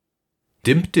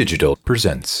DIMP Digital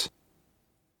presents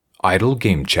Idle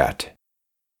Game Chat.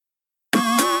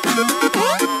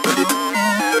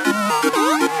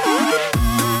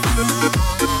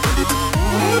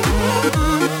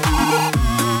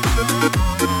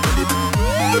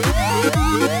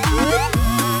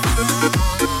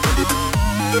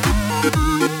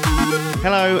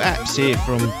 Hello, Apps here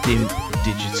from DIMP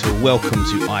Digital. Welcome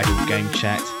to Idle Game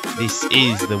Chat. This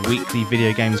is the weekly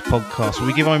video games podcast where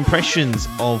we give our impressions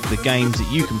of the games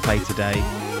that you can play today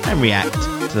and react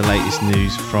to the latest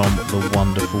news from the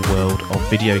wonderful world of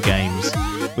video games.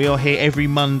 We are here every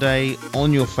Monday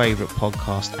on your favourite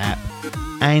podcast app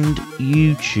and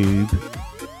YouTube,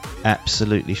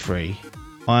 absolutely free.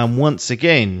 I am once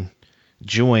again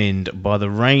joined by the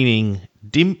reigning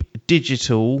DIMP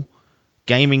Digital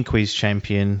gaming quiz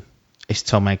champion. It's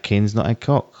Tom Adkins, not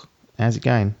Adcock. How's it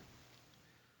going?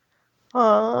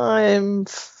 I'm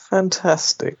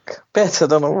fantastic. Better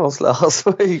than I was last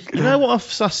week. You know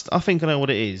what? I think I know what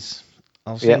it is.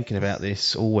 I was thinking about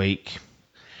this all week.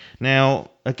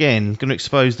 Now, again, going to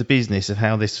expose the business of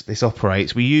how this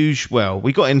operates. We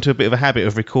got into a bit of a habit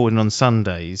of recording on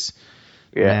Sundays.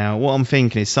 Yeah. Now, what I'm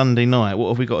thinking is Sunday night, what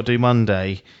have we got to do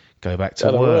Monday? Go back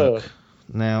to work.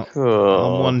 Now,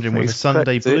 I'm wondering whether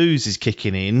Sunday blues is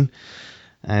kicking in,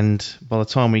 and by the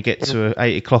time we get to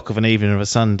 8 o'clock of an evening of a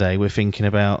Sunday, we're thinking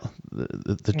about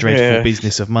the dreadful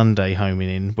business of Monday homing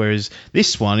in. Whereas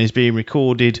this one is being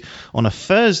recorded on a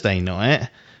Thursday night,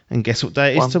 and guess what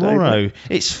day it is tomorrow?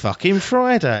 It's fucking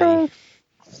Friday.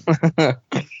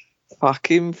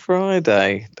 Fucking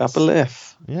Friday. Double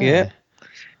F. Yeah,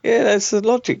 there's the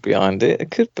logic behind it.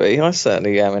 It could be. I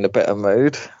certainly am in a better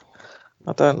mood.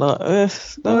 I don't know.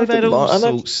 We've had all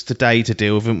sorts today to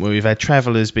deal with, haven't we? We've had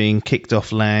travellers being kicked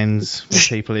off lands where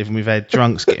people live, and we've had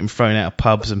drunks getting thrown out of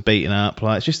pubs and beaten up.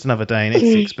 Like, it's just another day in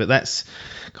Essex, but that's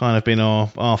kind of been our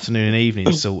afternoon and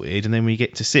evening sorted, and then we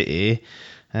get to sit here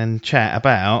and chat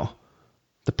about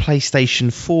the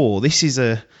PlayStation 4. This is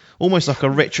almost like a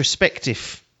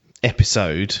retrospective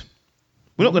episode.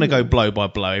 We're not going to go blow by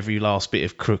blow every last bit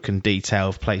of crook and detail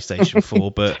of PlayStation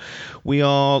 4, but we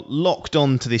are locked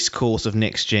on to this course of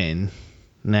next gen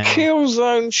now.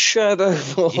 Killzone Shadow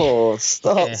 4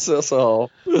 starts us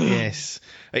off. Yes.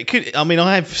 It could. I mean,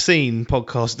 I have seen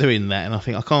podcasts doing that, and I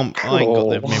think I ain't got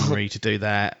the memory to do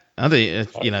that. I think,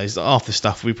 it's half the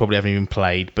stuff we probably haven't even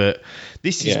played, but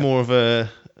this is more of a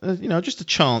just a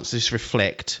chance to just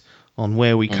reflect on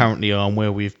where we currently are and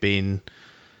where we've been,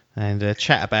 and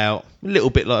chat about a little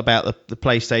bit about the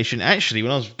PlayStation. Actually,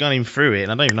 when I was going through it,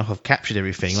 and I don't even know if I've captured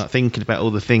everything, like thinking about all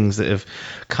the things that have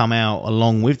come out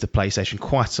along with the PlayStation,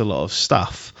 quite a lot of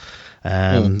stuff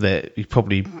that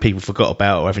people forgot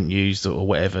about or haven't used or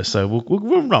whatever. So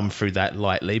we'll run through that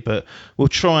lightly, but we'll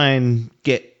try and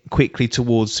get quickly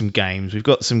towards some games. We've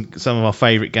got some of our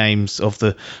favourite games of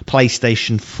the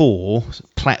PlayStation 4,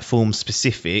 platform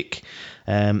specific,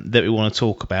 that we want to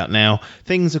talk about. Now,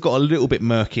 things have got a little bit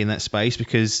murky in that space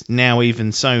because now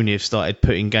even Sony have started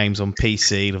putting games on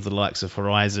PC of the likes of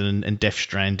Horizon and Death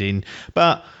Stranding,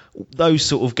 but those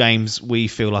sort of games we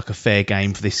feel like a fair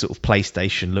game for this sort of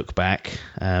PlayStation look back.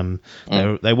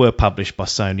 They were published by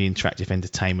Sony Interactive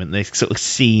Entertainment. They're sort of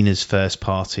seen as first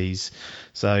parties.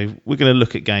 So we're going to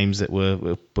look at games that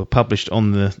were published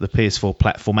on the PS4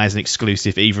 platform as an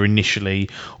exclusive, either initially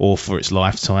or for its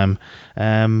lifetime.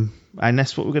 And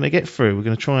that's what we're going to get through. We're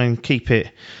going to try and keep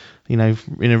it, in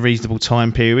a reasonable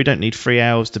time period. We don't need 3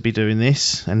 hours to be doing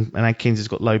this. And Adkins has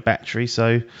got low battery,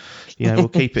 so we'll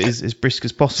keep it as brisk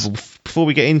as possible. Before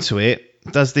we get into it,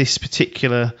 does this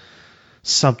particular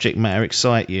subject matter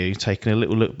excite you? Taking a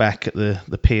little look back at the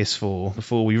PS4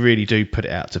 before we really do put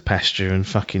it out to pasture and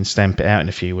fucking stamp it out in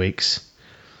a few weeks.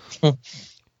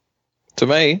 To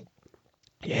me?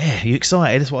 Yeah, you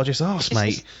excited? That's what I just asked,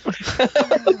 mate.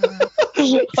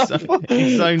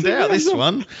 He's zoned out this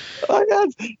one.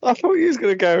 I thought you was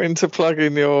going to go into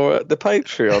plugging the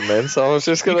Patreon then, so I was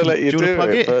just going to let you do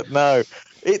it. But no,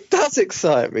 it does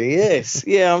excite me. Yes,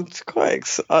 yeah, I'm quite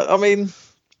excited. I mean,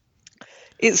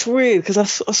 it's weird because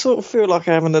I sort of feel like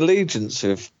I have an allegiance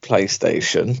with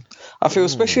PlayStation. I feel,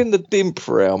 especially in the DIMP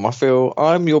realm, I feel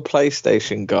I'm your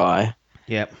PlayStation guy.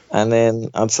 Yep. And then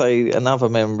I'd say another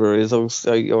member is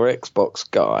also your Xbox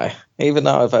guy, even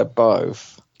though I've had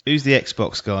both. Who's the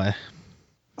Xbox guy?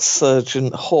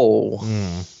 Sergeant Hall.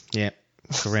 Yep,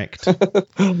 correct.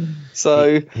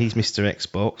 So he's Mr.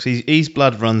 Xbox. He's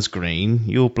blood runs green.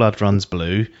 Your blood runs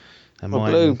blue. And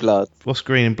blue blood. What's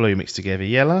green and blue mixed together?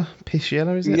 Yellow? Piss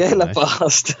yellow, is it? Yellow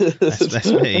bastard. That's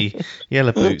me.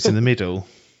 Yellow boots in the middle.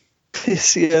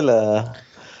 Piss yellow.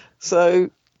 So,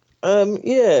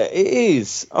 it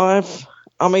is.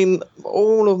 I mean,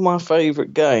 all of my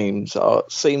favourite games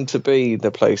seem to be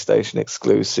the PlayStation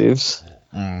exclusives.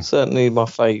 Certainly my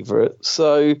favourite.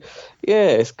 So, yeah,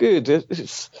 it's good.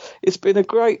 It's been a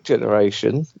great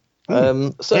generation.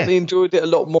 Certainly enjoyed it a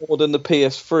lot more than the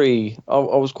PS3. I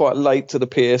was quite late to the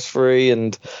PS3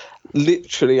 and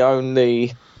literally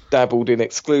only dabbled in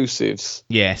exclusives.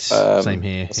 Yes, same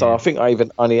here. So I think I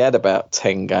even only had about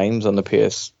 10 games on the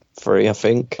PS3, I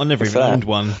think. I never even owned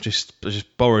one.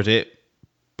 Just borrowed it.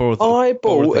 I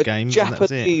bought a games,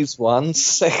 Japanese one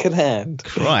second hand.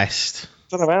 Christ.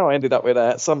 I don't know how I ended up with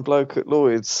that. Some bloke at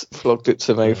Lloyd's flogged it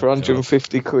to me for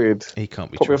 150 quid. He can't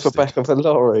be probably trusted. off the back of a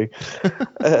lorry.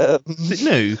 Is it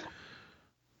new?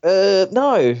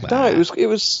 No, it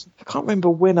was. I can't remember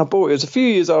when I bought it. It was a few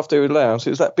years after it was announced.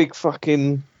 It was that big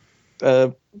fucking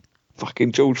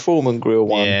George Foreman grill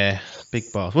one. Yeah,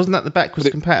 big boss. Wasn't that the backwards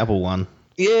compatible one?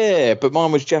 Yeah, but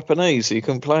mine was Japanese, so you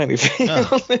couldn't play anything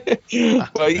on it.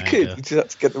 Well, you could. You just had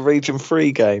to get the region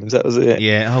 3 games. That was it.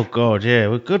 Yeah. Oh god. Yeah.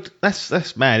 Well, good.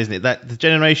 That's mad, isn't it? That the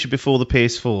generation before the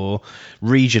PS4,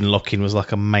 region locking was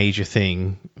like a major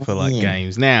thing for like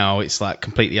games. Now it's like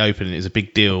completely open, and it's a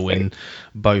big deal when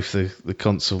both the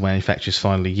console manufacturers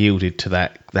finally yielded to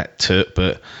that tut.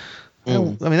 But I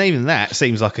mean, even that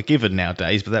seems like a given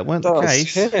nowadays. But that weren't the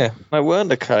case. Yeah, that weren't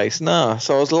the case. No.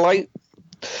 So I was late.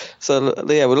 So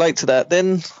yeah, we're late to that.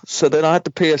 Then I had the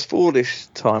PS4 this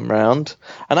time round,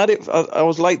 and I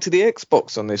was late to the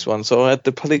Xbox on this one, so I had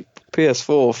the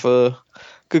PS4 for a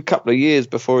good couple of years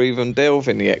before even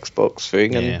delving the Xbox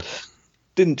thing, and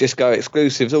didn't just go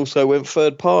exclusives, also went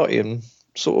third party and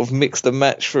sort of mixed and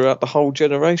matched throughout the whole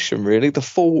generation. Really, the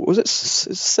full it's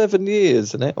 7 years,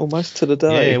 isn't it? Almost to the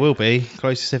day. Yeah, it will be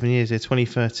close to 7 years.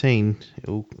 2013. It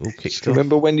all kicked off.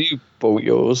 Remember when you bought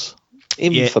yours?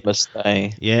 Infamous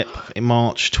day. Yep, in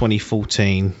March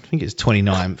 2014. I think it's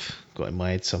 29th. Got it in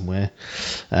my head somewhere.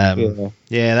 Yeah,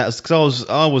 that was because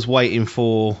I was waiting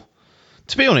for.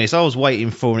 To be honest, I was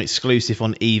waiting for an exclusive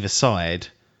on either side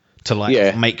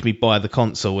to make me buy the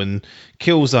console, and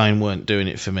Killzone weren't doing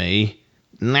it for me.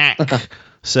 Knack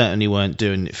certainly weren't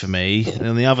doing it for me, and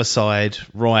on the other side,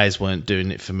 Rise weren't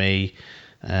doing it for me.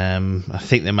 I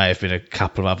think there may have been a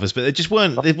couple of others, but they just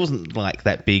weren't. It wasn't like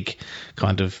that big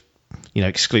kind of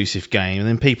exclusive game. And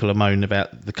then people are moaning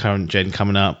about the current gen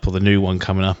coming up or the new one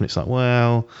coming up, and it's like,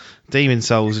 well, Demon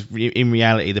Souls, in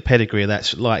reality, the pedigree of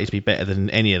that's likely to be better than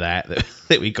any of that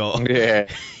we got in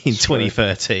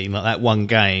 2013. Like that one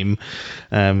game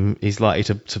is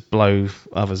likely to blow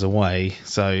others away.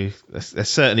 So that's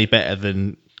certainly better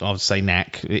than, I would say,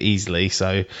 Knack easily.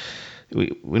 So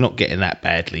we're not getting that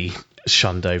badly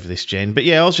shunned over this gen. But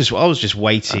yeah, I was just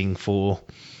waiting for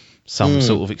some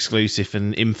sort of exclusive.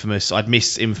 And Infamous, I'd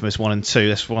missed Infamous 1 and 2.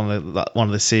 That's one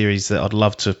of the series that I'd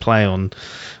love to play on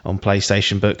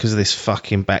PlayStation, but because of this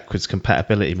fucking backwards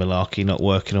compatibility malarkey not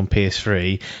working on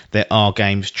PS3, there are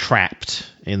games trapped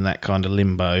in that kind of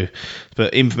limbo.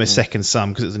 But Infamous Second Son,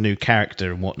 because it was a new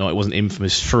character and whatnot, it wasn't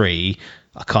Infamous 3,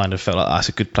 I kind of felt like that's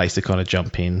a good place to kind of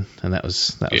jump in, and that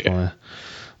was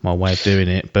my way of doing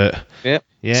it. But yeah,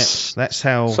 that's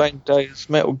how. Same day as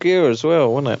Metal Gear as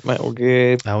well, wasn't it? Metal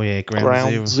Gear. Oh yeah,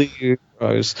 Ground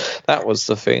Zeroes. That was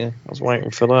the thing. I was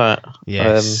waiting for that.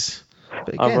 Yes.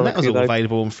 But again, that was all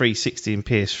available on 360 and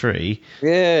PS3.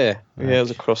 Yeah, it was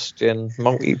a cross-gen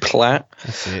multi-plat.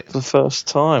 That's it. For the first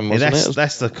time, wasn't it?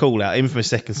 That's the call out. Infamous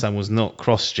Second Son was not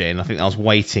cross-gen. I think I was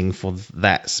waiting for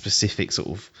that specific sort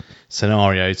of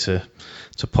scenario to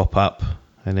pop up,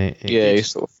 and you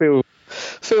sort of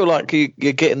feel like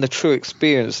you're getting the true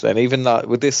experience then, even like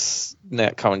with this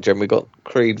current gen, we got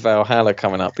Creed Valhalla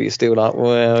coming up, but you're still like,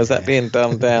 well, is that being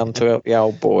dumbed down to help the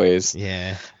old boys?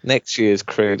 Yeah. Next year's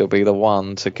Creed will be the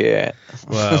one to get.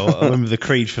 Well, I remember the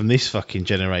Creed from this fucking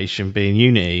generation being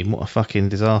Unity. What a fucking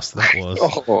disaster that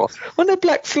was. When the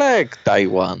Black Flag day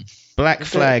one. Black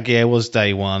Flag, was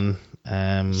day one.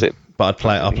 But I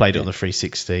played it on the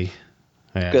 360.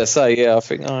 Yeah. I gotta say, I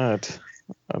think I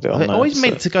always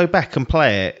meant to go back and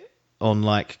play it on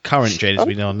like current gen as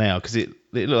we know now, because it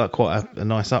looked like quite a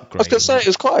nice upgrade. I was going to say it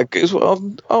was quite good.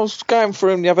 I was going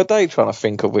through them the other day trying to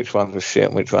think of which ones were shit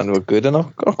and which ones were good, and I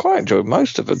quite enjoyed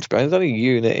most of them. There's only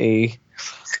Unity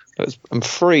and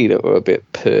 3 that were a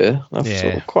bit poor. I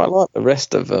sort of quite like the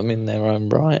rest of them in their own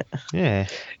right. Yeah.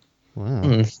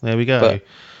 Wow. There we go. But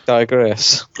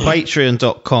digress.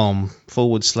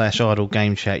 Patreon.com/Idle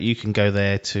Game Chat. You can go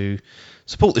there to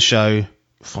support the show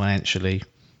financially,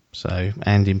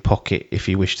 and in pocket if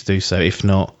you wish to do so. If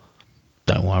not,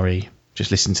 don't worry,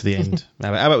 just listen to the end. How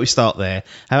about we start there?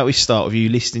 How about we start with you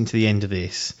listening to the end of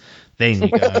this, then you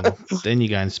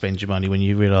go and spend your money when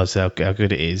you realise how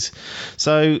good it is.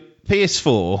 So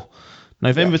PS4,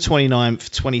 November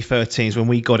 29th, 2013 is when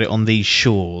we got it on these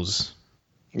shores.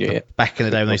 Yeah. Back in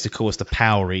the day when they used to call us the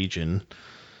Power Region.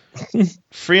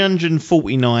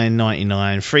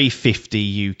 $349.99,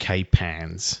 350 UK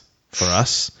pounds for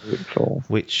us,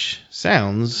 which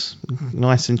sounds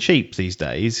nice and cheap these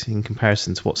days in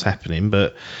comparison to what's happening.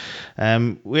 But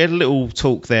we had a little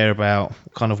talk there about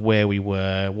kind of where we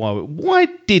were. Why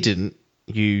didn't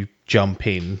you jump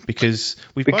in? Because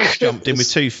we've both jumped in with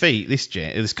 2 feet this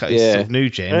sort of new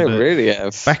gen. I really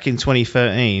have. Back in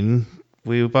 2013,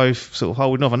 we were both sort of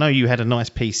holding off. I know you had a nice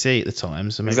PC at the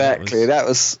time, so maybe exactly. That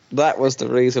was the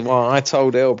reason why I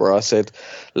told Elbra. I said,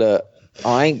 "Look,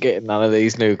 I ain't getting none of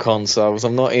these new consoles.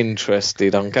 I'm not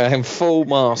interested. I'm going full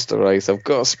Master Race. I've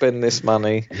got to spend this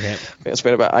money. Yep. I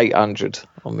spent about 800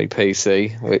 on my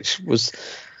PC, which was,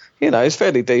 it's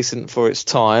fairly decent for its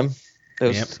time. There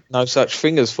was no such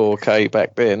thing as 4K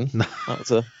back then. No.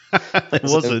 That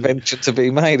was an invention to be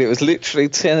made. It was literally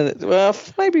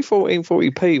maybe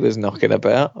 1440p was knocking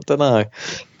about. I don't know,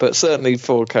 but certainly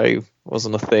 4K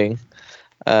wasn't a thing.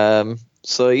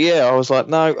 So I was like,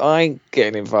 no, I ain't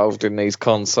getting involved in these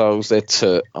consoles. They're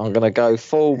toot. I'm gonna go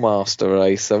full Master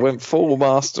Race. I went full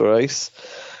Master Race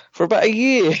for about a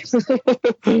year.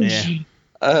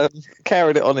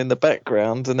 Carried it on in the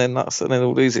background, and then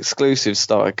all these exclusives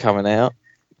started coming out.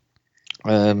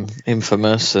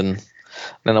 Infamous, and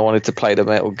then I wanted to play the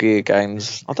Metal Gear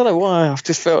games. I don't know why. I've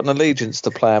just felt an allegiance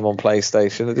to play them on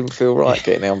PlayStation. It didn't feel right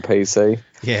getting it on PC.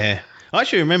 Yeah, I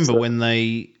actually remember when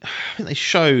I think they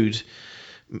showed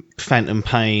Phantom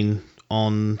Pain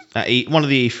on one of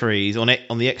the E3s on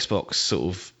the Xbox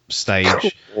sort of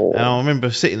stage, and I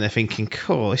remember sitting there thinking,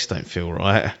 "Cool, this don't feel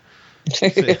right."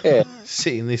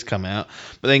 Seeing this come out,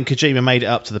 but then Kojima made it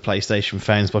up to the PlayStation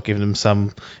fans by giving them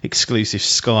some exclusive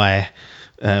Sky.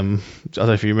 I don't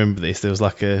know if you remember this. There was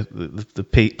like the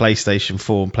PlayStation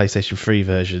 4 and PlayStation 3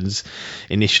 versions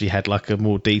initially had like a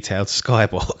more detailed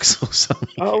Skybox or something.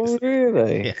 Oh,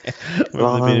 really? Yeah. I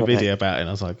remember there being a video about it, and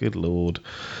I was like, "Good lord!"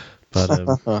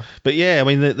 But yeah, I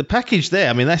mean the package there.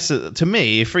 I mean that's to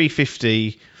me a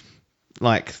 350.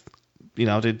 Like,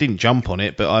 I didn't jump on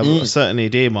it, but I certainly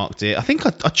had earmarked it. I think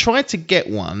I tried to get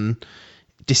one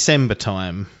December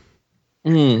time.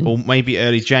 Or maybe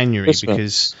early January,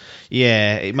 because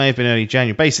it may have been early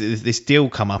January. Basically, this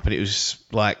deal come up and it was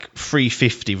like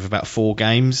 350 with about 4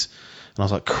 games, and I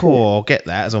was like, "Cool, I'll get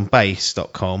that." It was on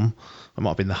base.com. I might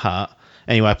have been the Hut.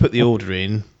 Anyway, I put the order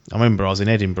in. I remember I was in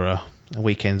Edinburgh a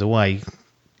weekend away,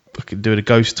 doing a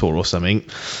ghost tour or something,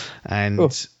 and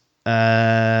put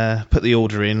the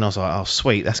order in. I was like, "Oh,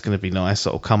 sweet, that's going to be nice."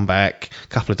 I'll come back a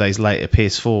couple of days later.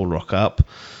 PS4 rock up.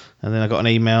 And then I got an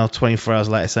email 24 hours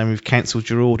later saying we've cancelled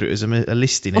your order. It was a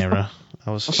listing error. I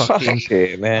was fucking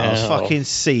seething. I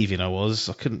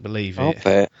couldn't believe it. I'll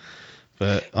bet.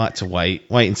 But I had to wait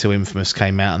until Infamous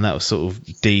came out, and that was sort of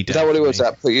D-Day. Is that what it was?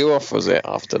 That put you off, was it,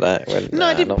 after that? No,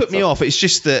 it didn't put me off. It's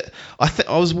just that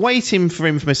I was waiting for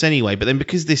Infamous anyway, but then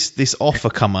because this offer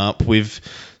come up with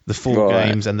the 4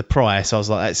 games and the price, I was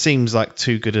like, it seems like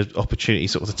too good an opportunity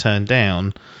sort of to turn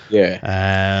down.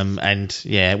 Yeah.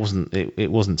 It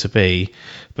wasn't to be.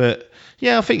 But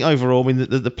yeah, I think overall, I mean,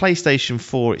 the PlayStation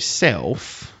 4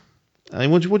 itself. I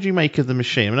mean, what do you make of the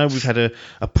machine? I know we've had a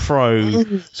Pro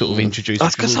sort of introduced,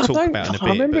 which we'll talk about in a bit. I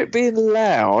remember it being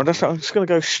loud. I'm just going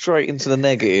to go straight into the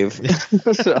negative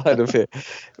side of it.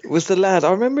 Was the loud?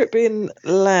 I remember it being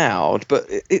loud,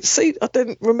 but I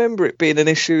didn't remember it being an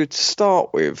issue to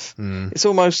start with. It's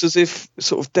almost as if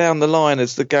sort of down the line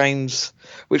as the games,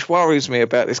 which worries me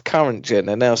about this current gen.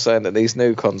 They're now saying that these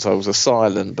new consoles are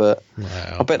silent, but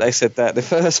I bet they said that the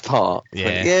first part.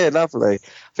 Yeah, lovely.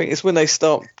 I think it's when they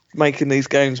start making these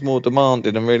games more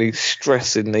demanding and really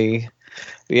stressing the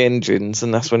engines,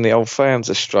 and that's when the old fans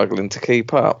are struggling to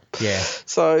keep up. Yeah.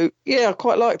 So yeah, I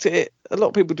quite liked it. A lot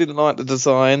of people didn't like the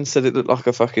design, said it looked like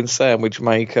a fucking sandwich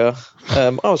maker.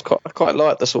 I quite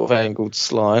liked the sort of angled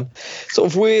slide. Sort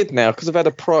of weird now because I've had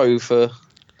a Pro for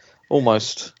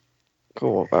almost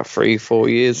about 3-4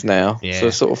 years now. Yeah. So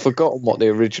I've sort of forgotten what the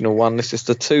original one. It's just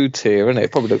a 2-tier, isn't it?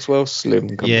 It probably looks well slim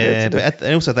compared to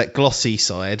and also that glossy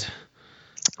side.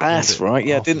 That's right.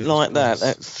 Yeah, I didn't like that.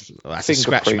 That's a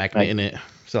scratch magnet, isn't it?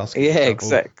 So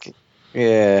exactly.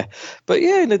 Yeah, but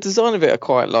yeah, in the design of it, I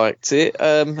quite liked it.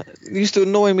 It used to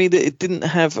annoy me that it didn't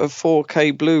have a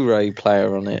 4K Blu-ray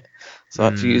player on it, so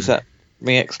I had to use that.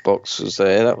 My Xbox was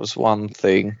there. That was one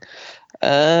thing.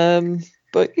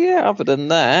 But yeah, other than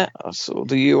that, I saw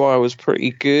the UI was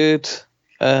pretty good.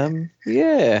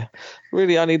 Yeah,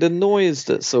 really only the noise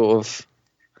that sort of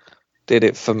did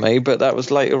it for me, but that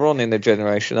was later on in the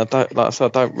generation. I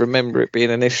don't remember it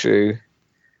being an issue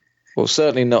Well,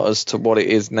 certainly not as to what it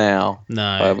is now.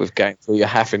 No. With games where you're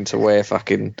having to wear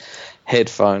fucking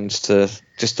headphones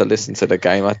just to listen to the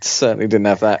game. I certainly didn't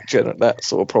have that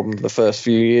sort of problem for the first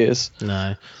few years.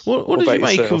 No. What did you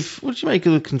make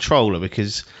of the controller?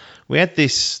 Because we had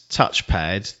this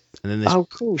touchpad, and then this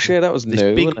that was this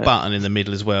new, big wasn't it? button in the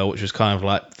middle as well, which was kind of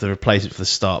like the replacement for the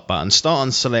start button. Start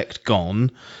and select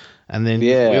gone. And then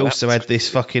we also had this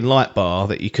fucking light bar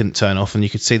that you couldn't turn off, and you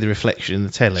could see the reflection in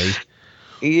the telly.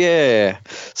 Yeah.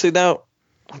 See, now,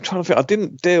 I'm trying to think. I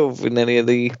didn't delve in any of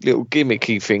the little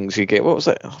gimmicky things you get. What was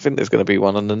that? I think there's going to be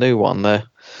one on the new one there.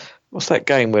 What's that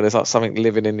game where there's like something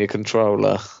living in your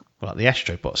controller? Like the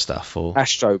Astrobot stuff? Or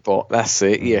Astrobot, that's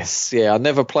it, yes. Yeah, I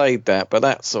never played that, but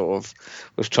that sort of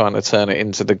was trying to turn it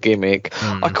into the gimmick.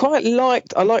 I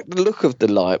liked the look of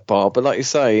the light bar, but like you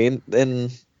say,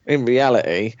 in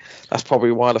reality, that's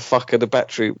probably why the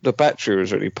battery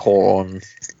was really poor on.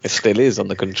 It still is on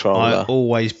the controller. I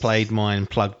always played mine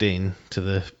plugged in to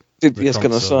the. I was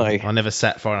going to say. I never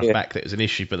sat far enough back that it was an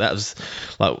issue, but that was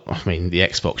like, I mean, the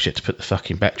Xbox you had to put the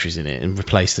fucking batteries in it and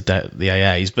replace the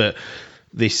AAs, but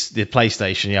the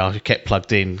PlayStation, I kept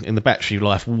plugged in, and the battery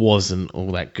life wasn't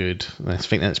all that good. I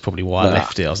think that's probably why I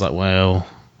left it. I was like, well,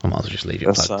 I might as well just leave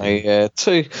it plugged in. Yeah,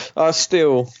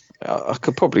 I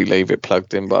could probably leave it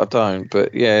plugged in, but I don't.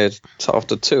 But yeah,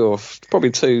 after 2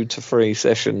 to 3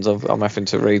 sessions, I'm having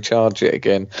to recharge it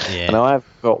again. Yeah. And I've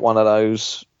got one of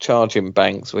those charging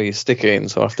banks where you stick it in,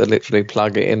 so I have to literally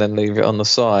plug it in and leave it on the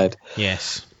side.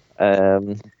 Yes.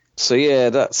 So yeah,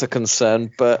 that's a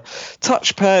concern. But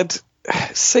touchpad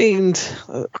seemed,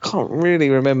 I can't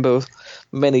really remember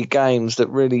many games that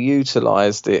really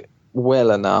utilised it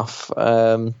well enough.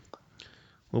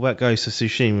 What about Ghost of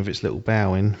Tsushima with its little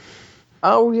bowing?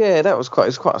 Oh yeah, that was quite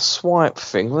a swipe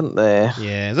thing, wasn't there?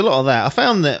 Yeah, there's a lot of that. I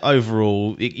found that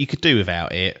overall you could do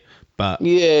without it, but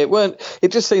yeah,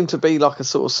 it just seemed to be like a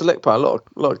sort of select button. A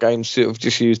lot of games sort of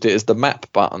just used it as the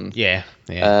map button. Yeah.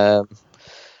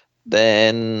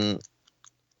 Then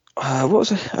what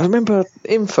was it? I remember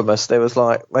Infamous. There was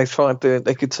like they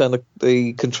could turn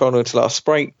the controller into like a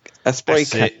spray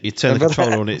can. You turn the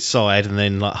controller on its side and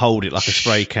then like hold it like a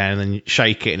spray can, and then you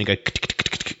shake it and you go,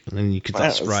 and then you can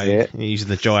start spray using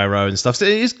the gyro and stuff. So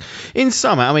it is in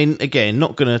some. I mean, again,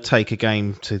 not going to take a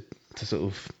game to sort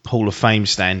of Hall of Fame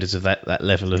standards of that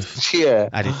level of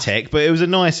added tech, but it was a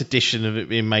nice addition of it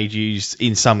being made use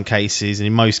in some cases, and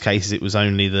in most cases it was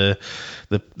only the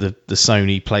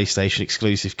Sony PlayStation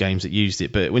exclusive games that used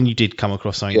it. But when you did come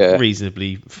across something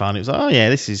reasonably fun, it was like, oh yeah,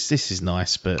 this is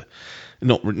nice, but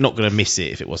not going to miss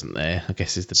it if it wasn't there, I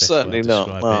guess is the best way to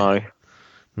describe it.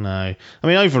 No. I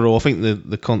mean, overall, I think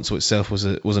the console itself was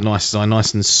a nice design,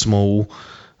 nice and small.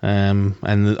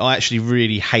 And I actually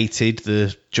really hated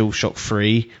the DualShock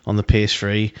 3 on the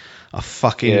PS3. I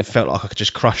fucking felt like I could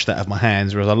just crush that out of my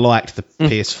hands, whereas I liked the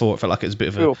PS4. It felt like it was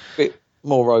a bit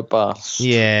more robust.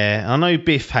 Yeah, I know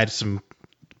Biff had some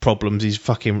problems.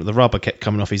 The rubber kept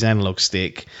coming off his analog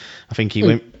stick. I think he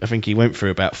went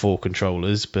through about 4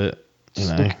 controllers, but you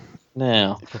know.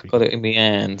 Now got it in my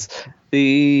hands.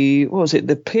 The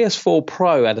PS4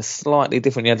 Pro had a slightly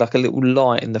different. You had like a little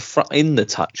light in the front in the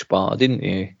touch bar, didn't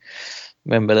you?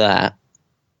 Remember that?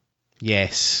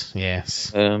 Yes. Yeah,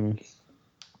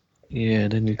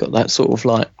 then you've got that sort of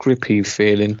like grippy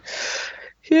feeling.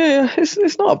 Yeah,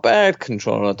 it's not a bad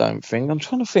controller, I don't think. I'm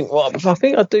trying to think what I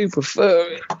think I do prefer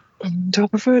it. Do I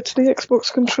prefer it to the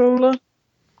Xbox controller?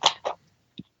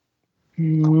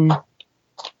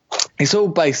 It's all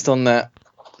based on that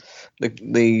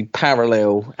the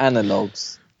parallel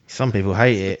analogs. Some people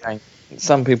hate it.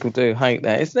 Some people do hate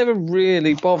that. It's never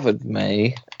really bothered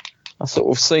me. I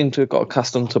sort of seem to have got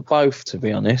accustomed to both, to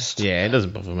be honest. Yeah, it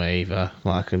doesn't bother me either.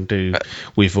 Like I can do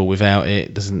with or without it.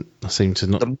 It doesn't. I seem to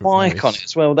not. The mic on it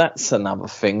as well. That's another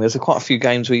thing. There's quite a few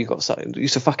games where you got something. It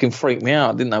used to fucking freak me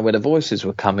out. I didn't know where the voices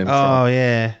were coming from. Oh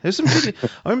yeah, there's some.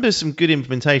 I remember some good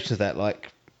implementations of that,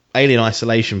 like Alien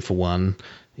Isolation for one.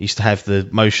 Used to have the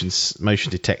motion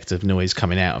detector noise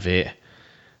coming out of it.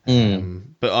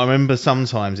 But I remember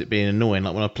sometimes it being annoying.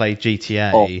 Like when I played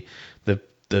GTA, the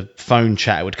phone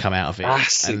chatter would come out of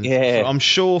it. I'm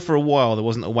sure for a while there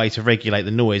wasn't a way to regulate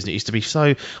the noise, and it used to be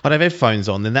so. I'd have headphones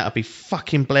on, then that would be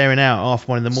fucking blaring out 1:30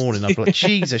 a.m. I'd be like,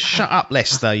 Jesus, shut up,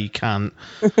 Lester, you cunt.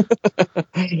 That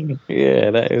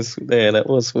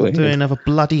was weird. I'm doing another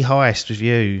bloody heist with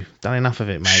you. Done enough of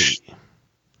it, mate.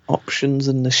 Options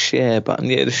and the share button.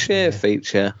 Yeah, the share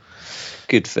feature,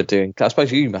 good for doing. I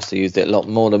suppose you must have used it a lot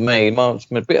more than me. My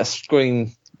bit of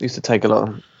screen used to take a lot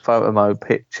of photo mode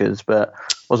pictures, but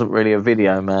wasn't really a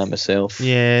video man myself.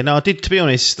 Yeah, no, I did. To be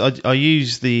honest, I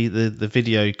used the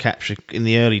video capture in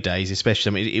the early days,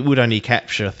 especially. I mean, it would only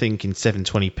capture, I think, in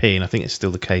 720p, and I think it's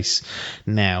still the case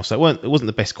now. So it wasn't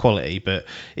the best quality, but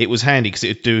it was handy because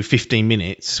it would do 15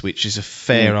 minutes, which is a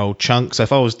fair old chunk. So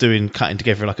if I was cutting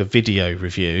together like a video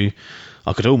review,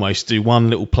 I could almost do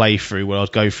one little playthrough where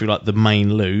I'd go through like the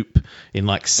main loop in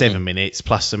like 7 minutes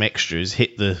plus some extras,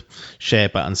 hit the share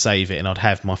button, save it, and I'd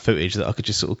have my footage that I could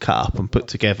just sort of cut up and put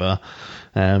together.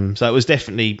 So it was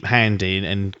definitely handy,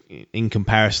 and in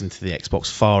comparison to the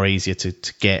Xbox, far easier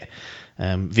to get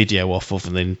video off of,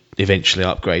 and then eventually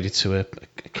upgraded to a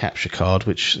capture card,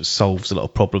 which solves a lot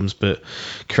of problems but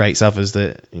creates others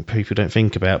that people don't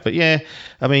think about. But yeah,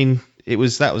 I mean,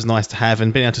 that was nice to have,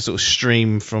 and being able to sort of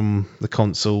stream from the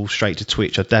console straight to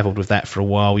Twitch. I dabbled with that for a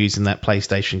while using that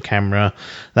PlayStation camera.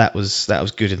 That was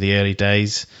good in the early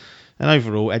days, and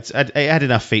overall it had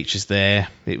enough features there.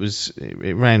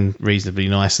 It ran reasonably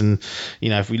nice, and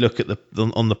if we look at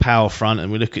on the power front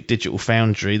and we look at Digital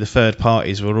Foundry, the third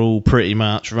parties were all pretty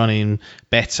much running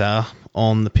better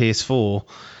on the PS4.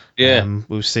 Yeah,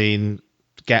 we've seen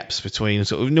gaps between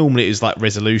sort of, normally it was like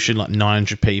resolution like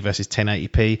 900p versus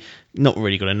 1080p, not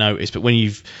really going to notice, but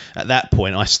at that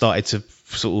point I started to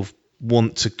sort of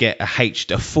want to get a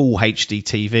full HD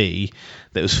TV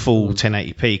that was full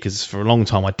 1080p, because for a long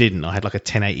time I had like a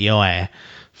 1080i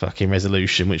fucking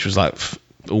resolution, which was like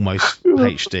almost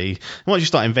HD. And once you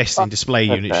start investing in display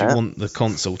units, you want the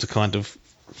console to kind of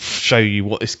show you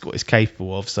what it's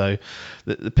capable of. So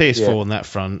the PS4 on that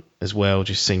front as well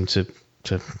just seemed to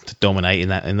dominate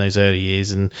in those early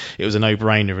years, and it was a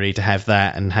no-brainer really to have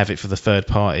that and have it for the third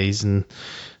parties, and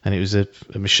it was a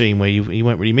machine where you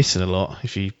weren't really missing a lot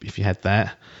if you had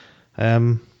that.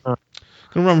 I'm gonna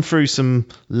run through some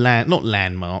not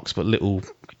landmarks but little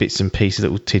bits and pieces,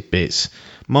 little tidbits.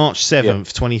 March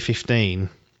 7th, 2015,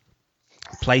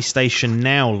 PlayStation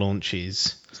Now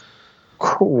launches.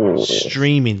 Cool.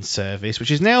 Streaming service, which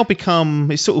has now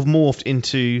it's sort of morphed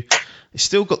into, it's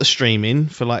still got the streaming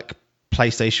for like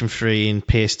PlayStation 3 and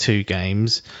PS2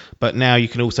 games, but now you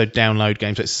can also download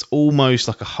games. So it's almost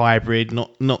like a hybrid,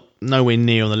 not nowhere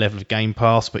near on the level of Game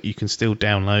Pass, but you can still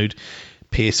download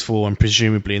PS4 and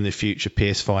presumably in the future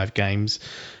PS5 games.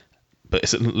 But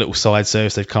it's a little side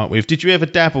service they've come up with. Did you ever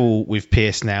dabble with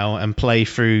PS Now and play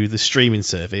through the streaming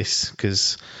service?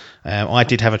 Because I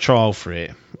did have a trial for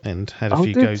it and had a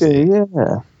few goes at it.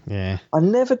 Yeah. I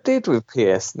never did with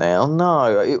PS Now.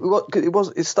 No,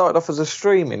 it started off as a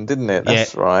streaming, didn't it?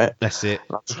 That's right. That's it.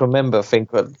 I just remember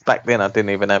thinking back then I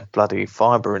didn't even have bloody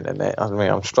fibre internet. I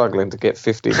mean, I'm struggling to get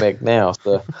 50 meg now.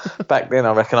 So back then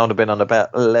I reckon I'd have been on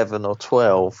about 11 or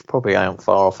 12. Probably ain't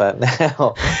far off that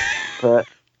now. But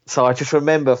so I just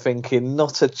remember thinking,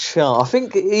 not a chance. I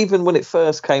think even when it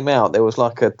first came out, there was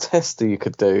like a tester you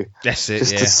could do. That's it,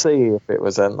 just to see if it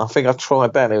was. I think I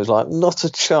tried that. And it was like, not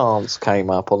a chance came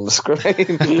up on the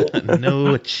screen.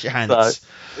 No chance.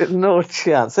 So, no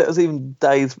chance. That was even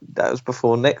days. That was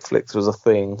before Netflix was a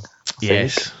thing.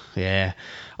 Yes, yeah.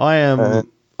 I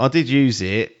did use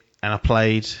it, and I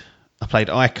played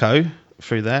Ico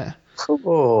through that.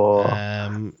 Cool.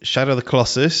 Shadow of the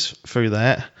Colossus through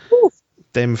that.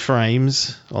 Them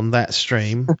frames on that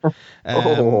stream.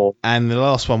 And the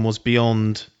last one was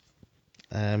Beyond.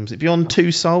 Was it Beyond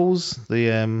Two Souls?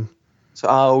 The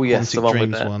yes, the one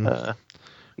Dreams with that, one.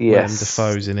 Yes,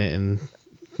 Defoe's in it, and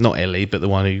not Ellie, but the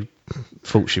one who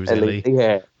thought she was Ellie.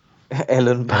 Yeah,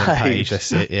 Ellen Page.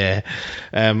 That's it. Yeah.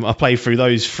 I played through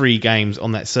those 3 games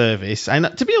on that service,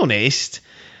 and to be honest,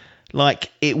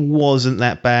 like, it wasn't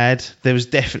that bad. There was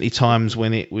definitely times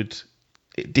when it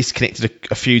disconnected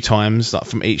a few times, like,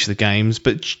 from each of the games,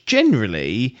 but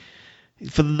generally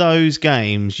for those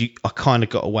games I kind of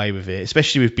got away with it,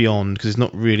 especially with Beyond, because there's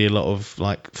not really a lot of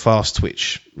like fast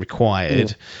twitch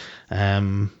required.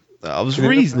 I was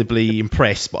reasonably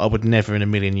impressed, but I would never in a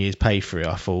million years pay for it.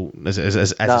 I thought as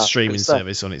a streaming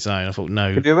service on its own. I thought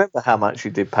no. Could you remember how much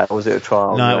you did pay? Or was it a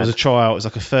trial? No, it was a trial. It was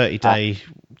like a 30-day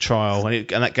trial, and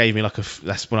that gave me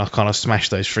that's when I kind of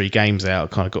smashed those 3 games out.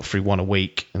 I kind of got through one a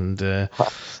week, and I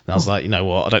was like, you know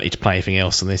what, I don't need to play anything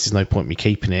else, and there's no point in me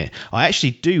keeping it. I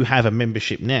actually do have a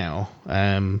membership now,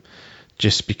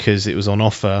 just because it was on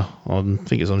offer on, I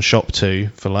think it was on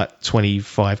Shop2 for like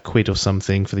 25 quid or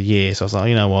something for the year. So I was like,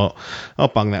 you know what, I'll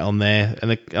bung that on there.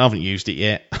 And I haven't used it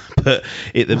yet, but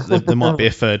there might be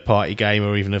a third party game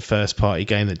or even a first party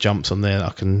game that jumps on there that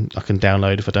I can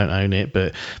download if I don't own it.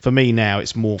 But for me now,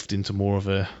 it's morphed into more of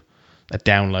a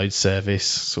download service,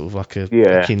 sort of like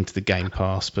akin to the Game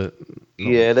Pass. But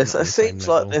it seems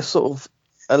like they're sort of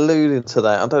alluding to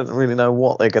that. I don't really know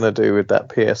what they're going to do with that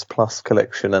PS Plus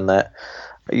collection and that.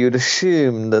 you'd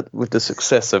assume that with the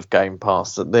success of Game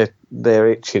Pass that they're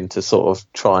itching to sort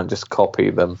of try and just copy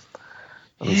them.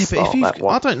 Yeah, but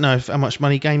I don't know how much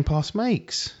money Game Pass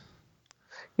makes.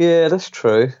 Yeah, that's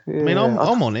true. Yeah. I mean,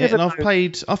 I'm on it, and I've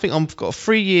paid. I think I've got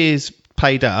 3 years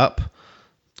paid up.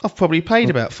 I've probably paid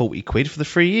about 40 quid for the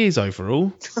 3 years overall,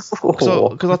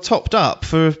 because I topped up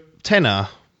for a tenner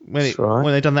when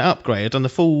they done that upgrade. I'd done the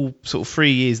full sort of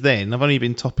 3 years then. I've only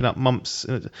been topping up months.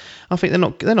 I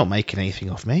think they're not making anything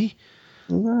off me.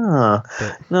 No,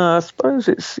 I suppose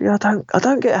it's. Yeah, I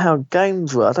don't get how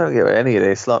games work. I don't get any of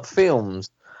this. Like films,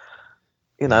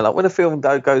 like when a film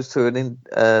goes to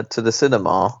to the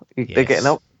cinema, they get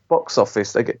an box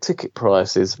office, they get ticket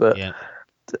prices, but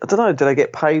I don't know. Do they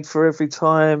get paid for every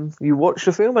time you watch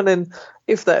the film? And then,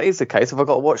 if that is the case, if I've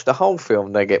got to watch the whole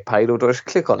film, they get paid, or do I just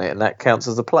click on it and that counts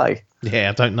as a play? Yeah,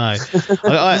 I don't know.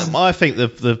 I think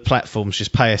the platforms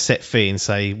just pay a set fee and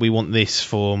say, we want this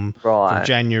from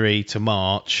January to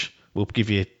March. We'll give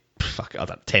you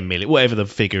 10 million, whatever the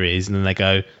figure is, and then they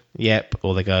go, yep,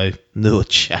 or they go, no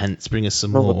chance, bring us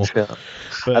some more.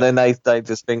 And then they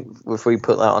just think, if we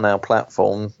put that on our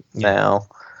platform now,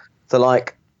 so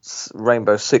like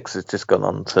Rainbow Six has just gone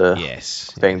on to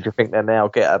thing. Do you think they now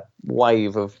get a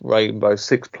wave of Rainbow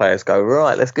Six players go,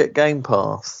 right, let's get Game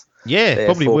Pass? Yeah,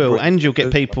 probably will. And you'll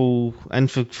get people, and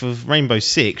for Rainbow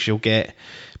Six, you'll get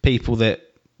people that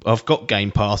have got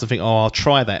Game Pass and think, oh, I'll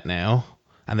try that now.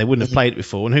 And they wouldn't have played it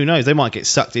before. And who knows, they might get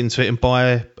sucked into it and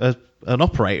buy an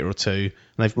operator or two.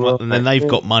 And then they've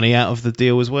got money out of the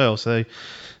deal as well. So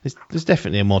there's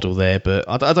definitely a model there. But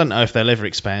I don't know if they'll ever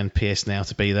expand PS Now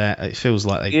to be that. It feels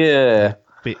like they're a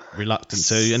bit reluctant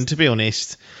to. And to be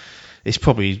honest, it's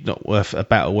probably not worth a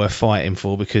battle worth fighting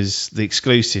for, because the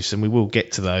exclusives, and we will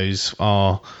get to those,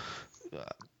 are,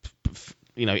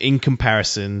 in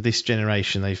comparison, this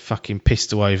generation, they've fucking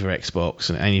pissed all over Xbox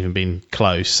and it ain't even been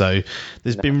close. So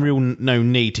there's been no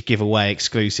need to give away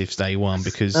exclusives day one,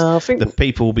 because the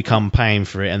people will become paying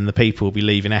for it, and the people will be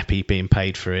leaving happy being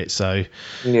paid for it. So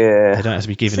they don't have to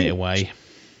be giving it away.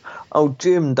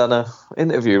 Jim done an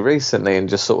interview recently and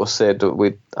just sort of said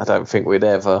that I don't think we'd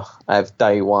ever have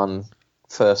day one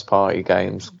first party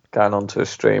games going onto a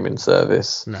streaming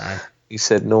service. No. He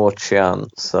said no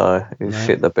chance, so he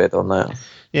shit the bed on that.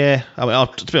 Yeah, I mean,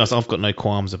 to be honest, I've got no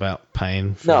qualms about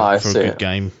paying for a good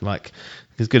game. Like,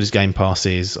 as good as Game Pass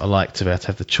is, I like to be able to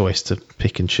have the choice to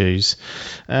pick and choose.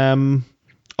 October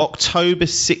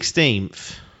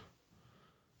 16th,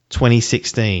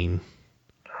 2016.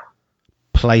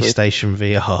 PlayStation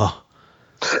VR.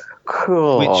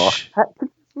 Cool.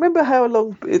 Remember how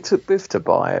long it took Biff to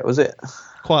buy it? Was it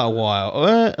quite a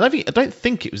while? I don't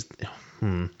think it was.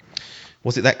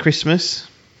 Was it that Christmas?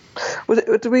 Was it?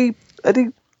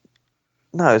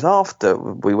 No, it was after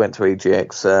we went to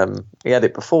EGX. He had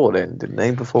it before then, didn't he?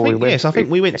 Yes, I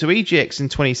think we went to EGX in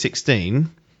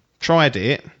 2016, tried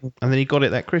it, and then he got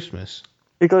it that Christmas.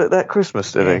 He got it that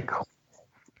Christmas, did he?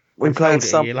 We played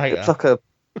something.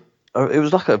 It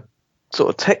was like a sort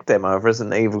of tech demo of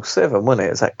Resident Evil 7, wasn't it?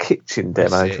 It was that kitchen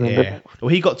demo. Well,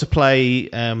 he got to play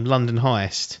London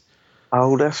Heist.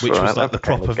 Oh, that's which was like the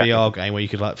proper VR game where you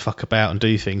could like fuck about and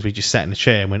do things. We just sat in a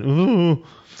chair and went, ooh.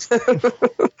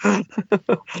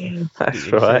 That's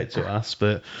right. To us,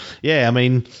 but yeah, I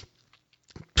mean,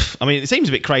 it seems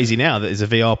a bit crazy now that there's a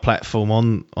VR platform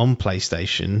on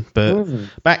PlayStation, but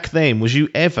back then, was you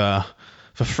ever,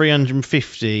 for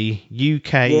 350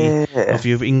 UK of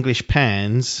your English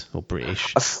pounds, or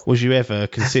British, was you ever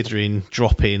considering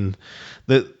dropping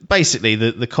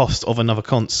the cost of another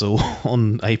console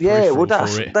on a peripheral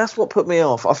for it? That's what put me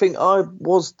off. I think I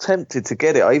was tempted to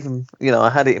get it. I even, I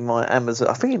had it in my Amazon.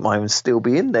 I think it might even still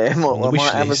be in there.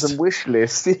 My Amazon wish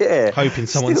list. Yeah. Hoping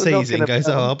someone sees it and goes,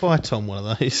 I'll buy Tom one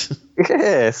of those.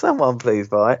 Yeah, someone please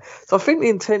buy it. So I think the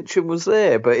intention was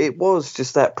there, but it was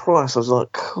just that price. I was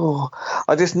like, cool.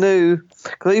 I just knew,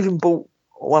 because I even bought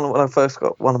when I first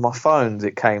got one of my phones,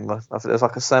 it came. It was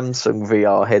like a Samsung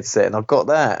VR headset, and I got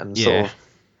that, and sort of,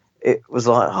 it was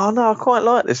like, oh no, I quite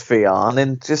like this VR. And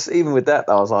then just even with that,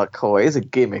 I was like, cool, it is a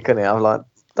gimmick, isn't it? I've like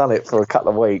done it for a couple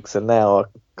of weeks, and now I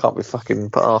can't be fucking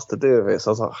put asked to do with it.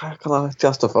 So I was like, how can I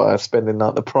justify spending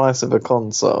like the price of a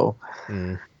console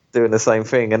doing the same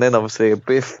thing? And then obviously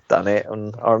Biff done it,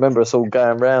 and I remember us all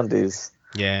going round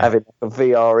having a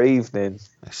VR evening.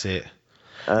 That's it.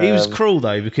 He was cruel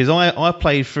though, because I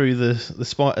played through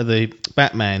the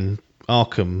Batman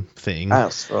Arkham thing.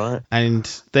 That's right.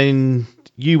 And then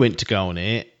you went to go on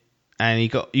it, and you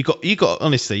got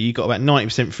honestly, you got about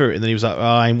 90% through it, and then he was like, oh,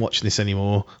 I ain't watching this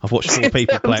anymore. I've watched 4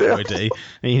 people play it already,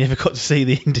 and you never got to see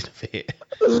the ending of it.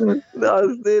 No, I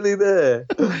was nearly there.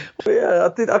 But yeah,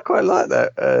 I quite like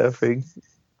that thing.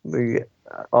 the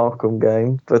Arkham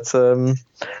game. But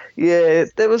yeah,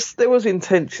 there was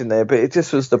intention there, but it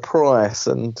just was the price,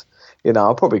 and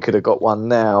I probably could have got one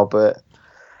now, but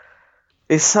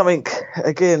it's something,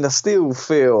 again, I still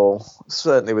feel,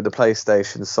 certainly with the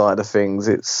PlayStation side of things,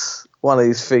 it's one of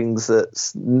these things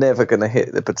that's never going to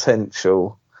hit the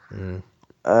potential.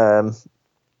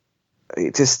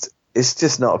 It's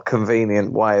just not a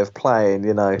convenient way of playing,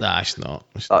 No, it's not.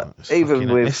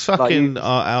 It's fucking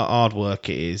hard work.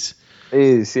 It is. It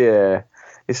is, yeah.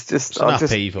 It's just an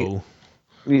upheaval.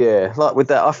 Yeah, like with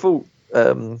that, I thought.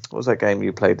 What was that game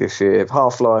you played this year?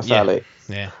 Half-Life Alyx.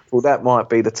 Yeah. Well, that might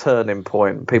be the turning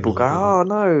point. People go, "Oh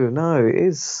no, it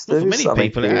is." Well, for many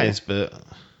people, it is, but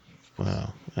it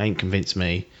ain't convinced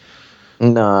me.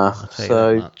 Nah. I'll tell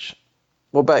you that much.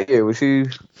 What about you? Was you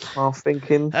half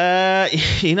thinking?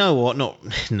 You know what?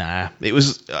 Nah. It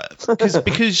was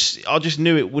because I just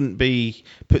knew it wouldn't be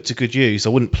put to good use. I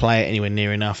wouldn't play it anywhere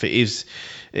near enough. It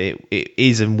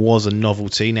is and was a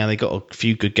novelty. Now they got a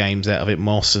few good games out of it.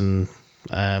 Moss and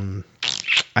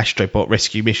Astrobot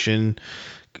Rescue Mission,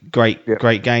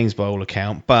 great games by all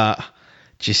account, but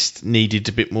just needed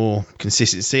a bit more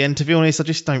consistency. And to be honest, I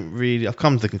just don't really. I've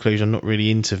come to the conclusion I'm not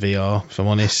really into VR. If I'm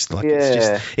honest,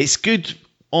 it's good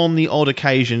on the odd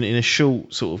occasion in a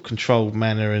short sort of controlled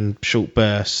manner and short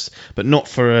bursts, but not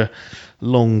for a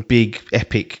long, big,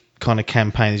 epic kind of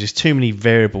campaign. There's just too many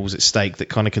variables at stake that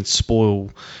kind of can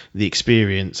spoil the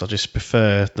experience. I just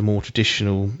prefer the more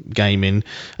traditional gaming.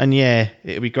 And yeah,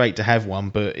 it'd be great to have one,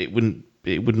 but it would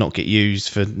not get used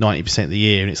for 90% of the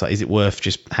year. And it's like, is it worth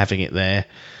just having it there?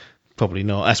 Probably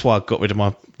not. That's why I got rid of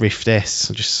my Rift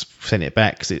S. I just sent it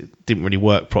back because it didn't really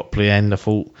work properly, and I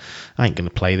thought, I ain't going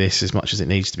to play this as much as it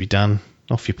needs to be done.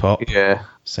 Off your pop. Yeah.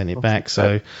 Sent it back.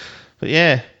 So, but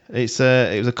yeah, it was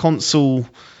a console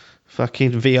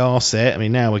fucking VR set. I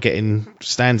mean, now we're getting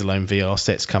standalone VR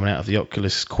sets coming out of the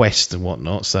Oculus Quest and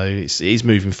whatnot. So it is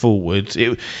moving forward.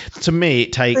 To me,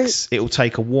 it'll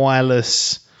take a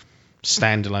wireless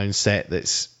standalone set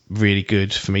that's really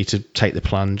good for me to take the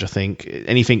plunge. I think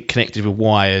anything connected with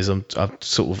wires, I'm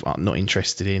sort of not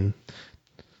interested in.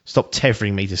 Stop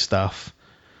tethering me to stuff.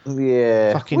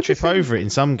 Yeah, fucking trip over it in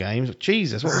some games.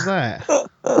 Jesus, what was that?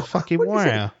 Fucking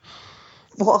wire.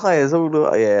 Wires all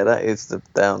the yeah, that is the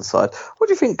downside. What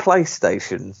do you think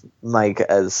PlayStation make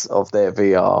as of their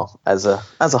VR as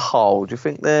a whole? Do you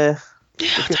think they're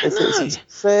I don't know.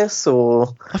 Success,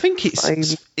 or I think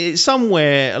it's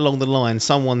somewhere along the line.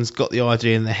 Someone's got the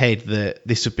idea in their head that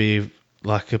this would be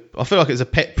like I feel like it's a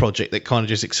pet project that kind of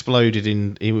just exploded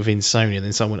within Sony, and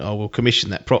then someone we'll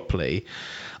commission that properly.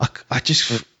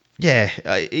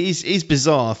 It is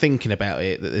bizarre thinking about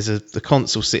it that there's the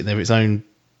console sitting there with its own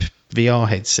VR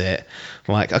headset.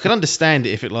 Like, I could understand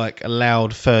it if it like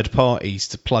allowed third parties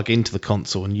to plug into the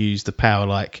console and use the power.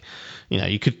 Like,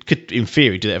 you could in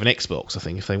theory do that with an Xbox, I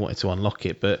think, if they wanted to unlock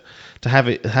it. But to have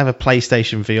a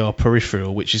PlayStation VR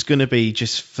peripheral, which is going to be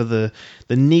just for the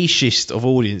nichest of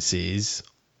audiences,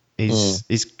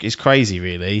 is crazy,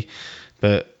 really.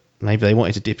 But maybe they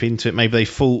wanted to dip into it. Maybe they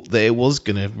thought that it was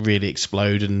going to really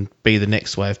explode and be the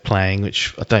next way of playing,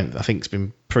 which I think it's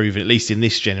been proven, at least in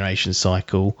this generation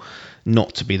cycle,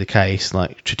 not to be the case.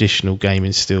 Like, traditional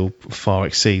gaming still far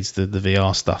exceeds the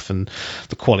VR stuff, and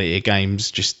the quality of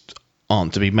games just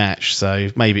aren't to be matched. So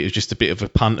maybe it was just a bit of a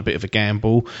punt, a bit of a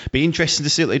gamble. Be interesting to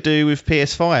see what they do with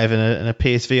PS5 and a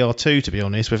PSVR 2, to be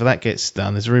honest, whether that gets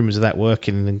done. There's rumours of that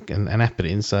working and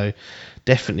happening, so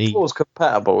definitely. It's always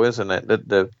compatible, isn't it?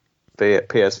 The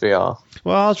PSVR.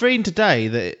 Well, I was reading today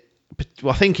that,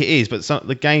 I think it is, but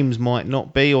the games might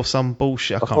not be, or some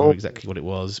bullshit. I can't remember exactly what it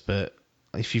was, but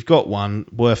if you've got one,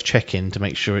 worth checking to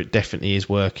make sure it definitely is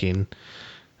working.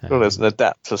 Well, there's an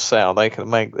adapter sound they can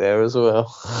make there as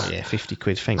well. Oh yeah, 50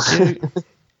 quid, thank you.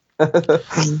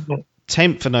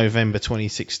 10th of November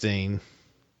 2016.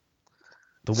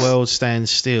 The world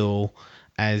stands still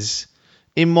as,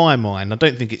 in my mind, I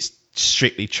don't think it's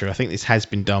strictly true. I think this has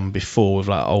been done before with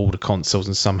like older consoles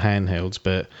and some handhelds,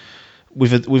 but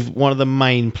with one of the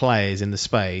main players in the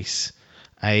space,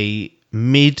 a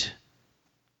mid-console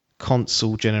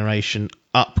generation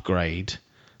upgrade,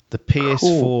 the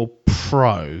PS4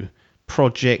 Pro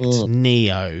Project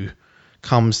Neo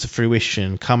comes to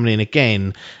fruition, coming in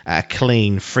again at a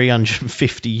clean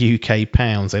 £350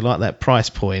 UK. They like that price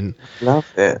point. Love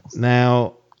it.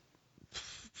 Now,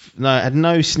 no, I had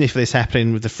no sniff of this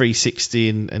happening with the 360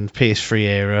 and PS3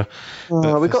 era.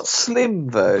 We got slim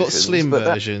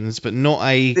versions. But not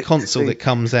a console that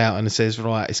comes out and says,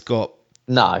 right, it's got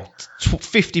 50%,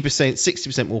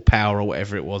 60% more power or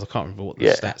whatever it was. I can't remember what the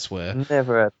stats were.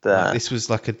 Never had that. This was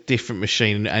like a different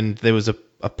machine, and there was a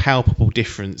palpable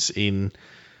difference in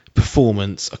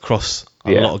performance across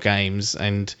a lot of games.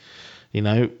 And you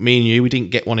know, me and you, we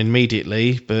didn't get one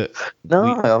immediately, but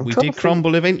we did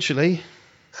crumble eventually.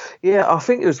 Yeah, I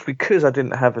think it was because I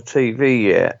didn't have a TV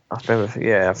yet. I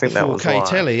think that was 4K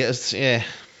telly. It was, yeah.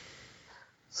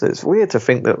 So it's weird to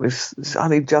think that it's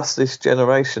only just this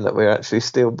generation that we're actually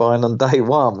still buying on day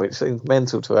one, which seems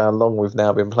mental to how long we've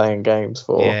now been playing games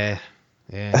for. Yeah.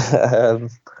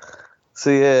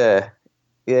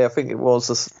 I think it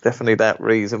was definitely that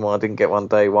reason why I didn't get one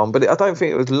day one. But I don't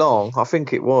think it was long. I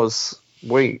think it was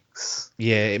weeks.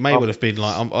 Yeah, it may well have been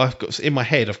like I've got in my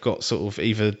head. I've got sort of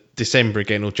either December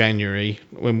again or January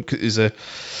when we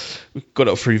got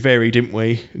it through Very, didn't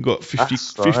we? We got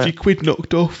 50 quid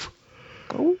knocked off.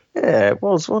 Oh yeah, it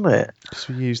was, wasn't it?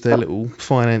 So we used their little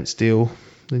finance deal,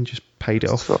 then just paid it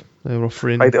off. They were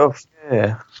offering. Paid it off,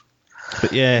 yeah.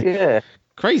 But yeah.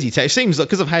 Crazy. It seems like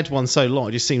because I've had one so long,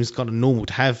 it just seems kind of normal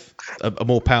to have a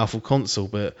more powerful console.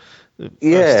 But the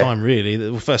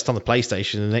first time the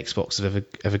PlayStation and Xbox have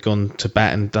ever gone to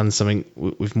bat and done something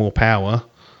with more power.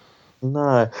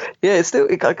 No, yeah,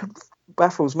 it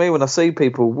baffles me when I see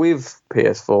people with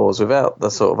PS4s without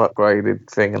the sort of upgraded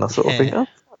thing, and I sort of think, oh.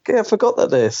 Yeah, I forgot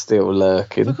that they're still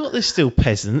lurking. I forgot there's still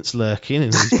peasants lurking in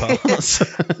these parts.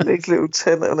 These little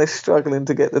and they're struggling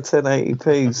to get the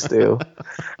 1080p still.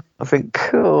 I think,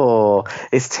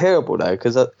 it's terrible though,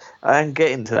 because I am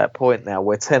getting to that point now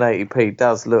where 1080p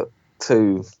does look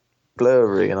too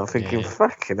blurry, and I'm thinking,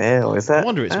 fucking hell, is that? I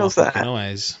wonder it's my fucking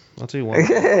eyes. I do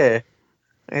wonder. Yeah,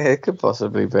 it could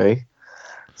possibly be.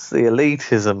 It's the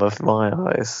elitism of my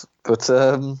eyes, but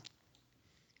I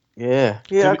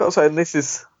got to say, this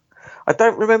is. I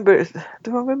don't remember it.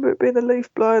 Do I remember it being a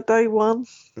leaf blower day one?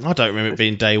 I don't remember it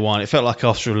being day one. It felt like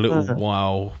after a little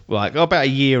while, like about a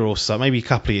year or so, maybe a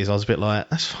couple of years, I was a bit like,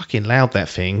 that's fucking loud, that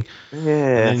thing.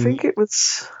 Yeah, I think it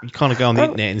was. You kind of go on the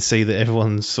internet and see that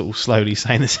everyone's sort of slowly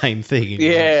saying the same thing.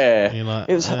 You're like,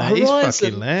 it was it's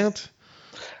fucking loud.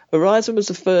 Horizon was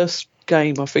the first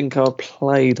game I think I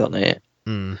played on it.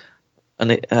 And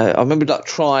I remember like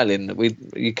trialing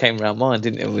that you came around mine,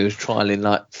 didn't you? We was trialing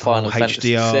like Final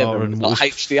Fantasy HDR and like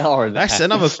HDR, and that's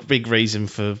another big reason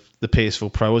for the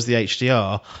PS4 Pro was the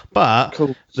HDR. But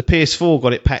the PS4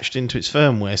 got it patched into its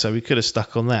firmware, so we could have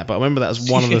stuck on that. But I remember that was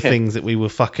one of the things that we were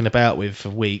fucking about with for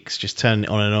weeks, just turning it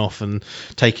on and off and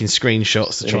taking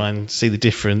screenshots to try and see the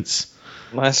difference.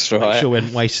 That's right. Make sure we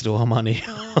hadn't wasted all our money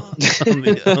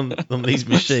on these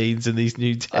machines and these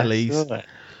new tellies.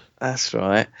 That's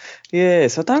right.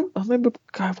 Yes, I remember.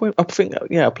 I think,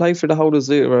 I played through the whole of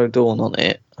Zero Dawn on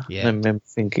it. Yeah. I remember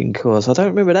thinking, I don't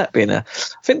remember that being I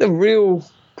think the real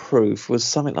proof was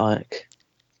something like.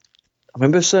 I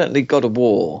remember certainly God of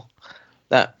War,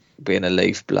 that being a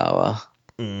leaf blower.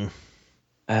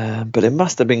 But it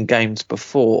must have been games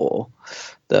before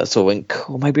that sort of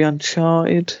went, maybe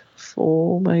Uncharted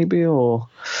 4, maybe, or.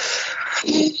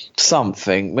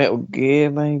 Something, Metal Gear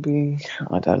maybe,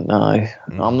 I don't know,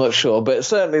 I'm not sure, but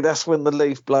certainly that's when the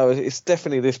leaf blower, it's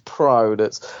definitely this Pro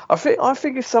I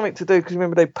think it's something to do, because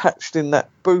remember they patched in that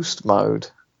boost mode.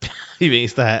 You mean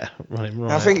it's that? Right.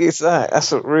 I think it's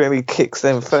that's what really kicks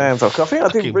them fans off. I think I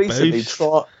did recently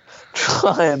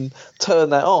try and turn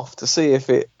that off to see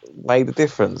if it made a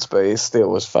difference, but it still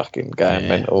was fucking going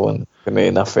mental, and for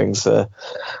me nothing's I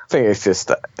think it's just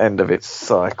the end of its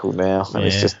cycle now, and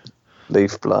it's just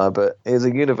leaf blower, but it's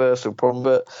a universal problem.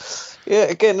 But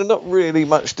again, not really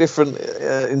much different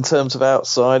in terms of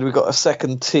outside. We've got a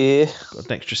second tier, got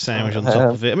an extra sandwich on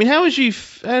top of it. I mean, how did you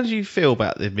feel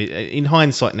about in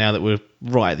hindsight now that we're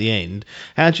right at the end?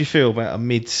 How did you feel about a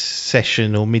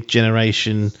mid-session or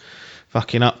mid-generation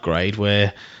fucking upgrade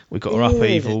where we got our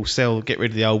upheaval, get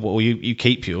rid of the old one, or you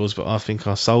keep yours, but I think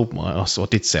I sold mine. I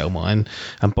did sell mine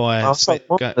and buy. I sold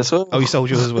mine as well. Oh, you sold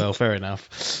yours as well. Fair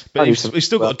enough. But we've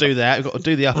still got to do that. We've got to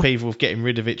do the upheaval of getting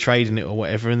rid of it, trading it, or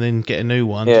whatever, and then get a new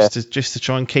one just to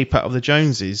try and keep up with the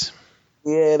Joneses.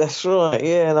 Yeah, that's right.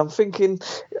 Yeah, and I'm thinking,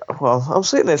 I'm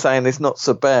sitting there saying it's not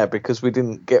so bad because we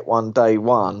didn't get one day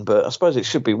one, but I suppose it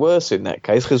should be worse in that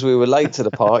case because we were late to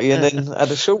the party and then had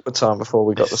a shorter time before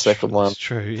we got the second one. That's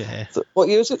true, yeah. So, what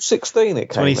year was it? 16 it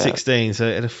came 2016, out? So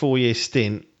it had a 4-year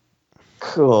stint.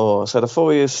 Cool. So the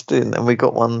 4-year stint, and we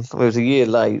got one, it was a year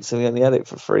late, so we only had it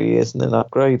for 3 years and then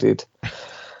upgraded.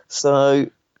 So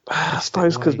I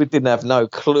suppose because we didn't have no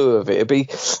clue of it, it'd be...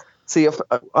 See,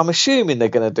 I'm assuming they're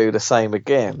going to do the same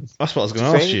again. That's what I was going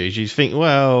to ask you. Do you think,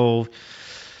 well...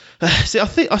 See,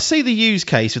 I see the use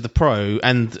case with the Pro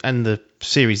and the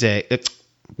Series X,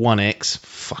 1X,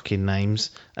 fucking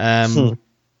names,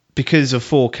 because of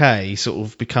 4K sort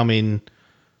of becoming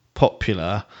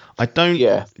popular. I don't,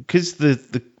 because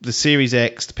the Series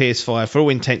X, the PS5, for all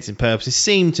intents and purposes,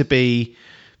 seem to be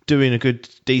doing a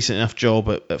decent enough job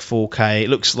at 4K. It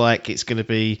looks like it's going to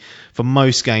be, for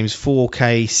most games,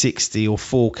 4K 60 or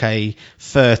 4K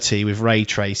 30 with ray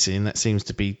tracing. That seems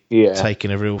to be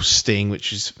taking a real sting,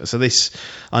 so this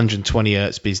 120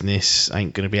 hertz business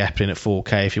ain't going to be happening at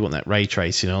 4K if you want that ray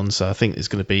tracing on. So I think there's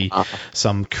going to be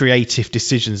some creative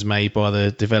decisions made by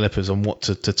the developers on what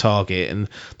to target, and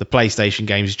the PlayStation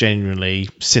games, generally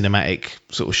cinematic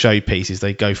sort of showpieces,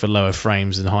 they go for lower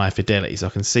frames and higher fidelity. So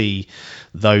I can see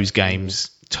those games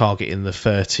targeting the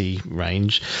 30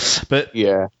 range. But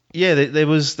there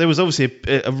was obviously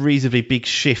a reasonably big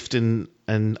shift and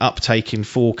uptake in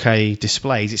 4K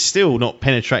displays. It's still not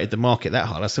penetrated the market that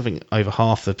hard. I still think over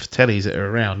half the tellies that are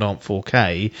around aren't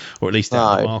 4K, or at least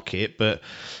out of the market. But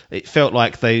it felt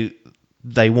like they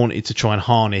wanted to try and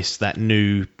harness that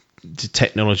new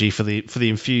technology for the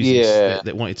enthusiasts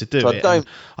that wanted to do it.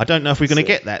 I don't know if we're going to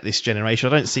get that this generation.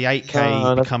 I don't see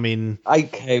 8K becoming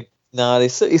 8K. No,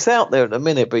 it's out there at the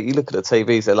minute, but you look at the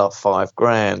TVs, they're like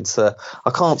 $5,000. So I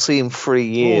can't see in 3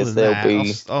 years there'll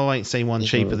be. I ain't seen one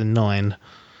cheaper than $9,000.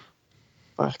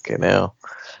 Fucking hell,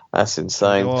 that's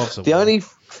insane. The only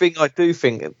thing I do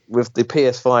think with the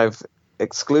PS5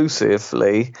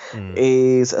 exclusively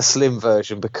is a slim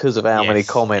version, because of how many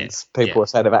comments people have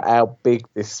said about how big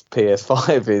this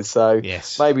PS5 is. So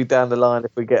maybe down the line,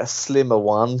 if we get a slimmer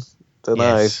one, don't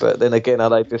know. But then again, are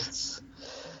they just?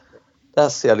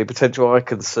 That's the only potential I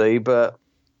can see, but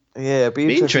it'd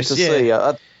be interesting to see.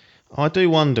 I do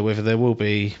wonder whether there will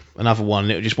be another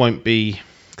one. It just won't be,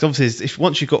 because obviously,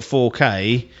 once you've got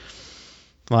 4K,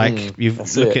 you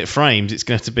look at frames, it's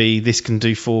going to have to be, this can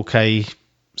do 4K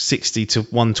 60 to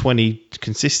 120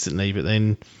 consistently, but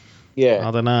then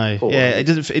I don't know. It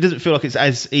doesn't feel like it's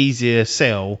as easy a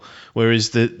sell. Whereas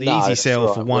the easy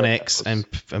sell for One X and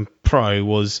Pro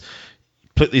was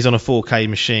put these on a 4K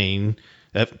machine.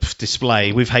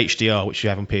 Display with HDR, which you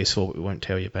have on PS4, but we won't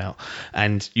tell you about,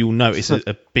 and you'll notice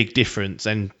a big difference.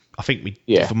 And I think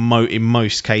in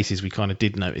most cases we kind of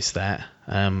did notice that.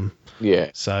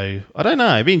 So I don't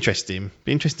know. It'd be interesting.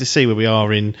 To see where we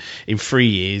are in 3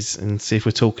 years, and see if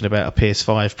we're talking about a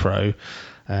PS5 Pro.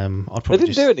 I'd probably they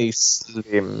didn't do any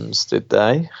slims, did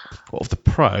they? What, of the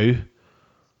Pro?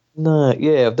 No,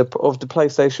 of the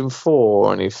PlayStation 4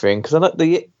 or anything, because I know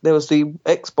there was the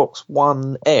Xbox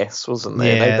One S, wasn't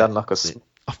there? They done like I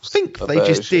think they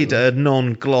just did a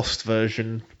non-glossed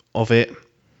version of it.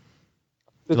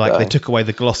 They took away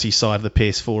the glossy side of the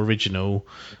PS4 original,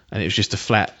 and it was just a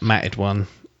flat matted one.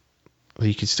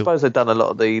 You could still. I suppose they've done a lot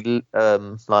of the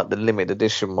like the limited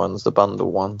edition ones, the bundle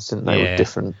ones, didn't they? With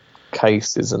different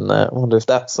cases and that. I wonder if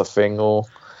that's a thing, or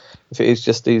if it is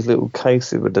just these little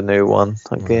cases with the new one.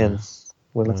 Again,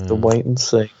 we'll have to wait and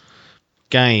see.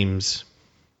 Games.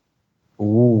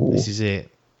 Ooh. This is it.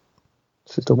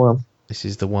 This is the one. This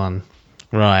is the one.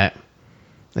 Right.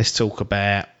 Let's talk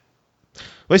about...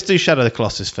 Let's do Shadow of the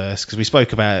Colossus first, because we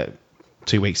spoke about it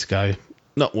 2 weeks ago.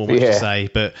 Not more much to say,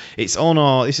 but it's on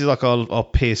our... This is like our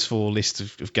PS4 list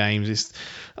of games. It's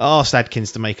asked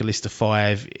Adkins to make a list of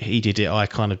 5. He did it. I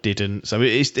kind of didn't. So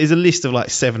there's a list of like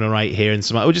 7 or 8 here, and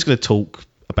some. We're just going to talk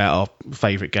about our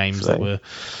favourite games that were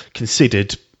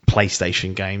considered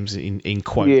PlayStation games in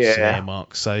quotes and air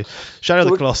marks. So Shadow of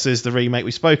the Colossus, the remake,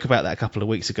 we spoke about that a couple of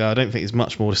weeks ago. I don't think there's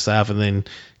much more to say other than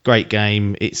great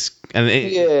game. It's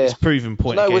proven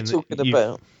point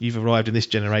again. You've arrived in this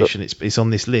generation. It's on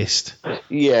this list.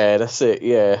 Yeah, that's it.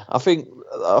 Yeah, I think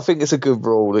it's a good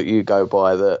rule that you go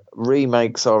by, that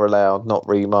remakes are allowed, not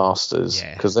remasters,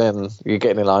 because then you're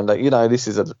getting in line. This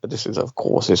is of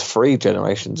course, it's 3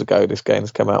 generations ago. This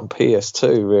game's come out on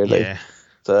PS2, really. Yeah.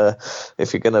 So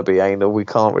if you're going to be anal, we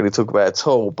can't really talk about it at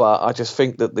all. But I just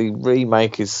think that the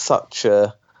remake is such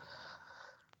a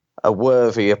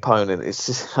worthy opponent. It's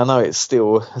just, I know it's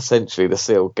still essentially the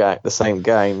same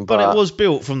game, but it was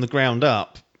built from the ground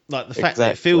up. Like the fact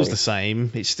that it feels the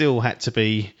same, it still had to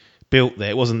be built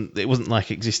there. It wasn't like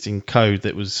existing code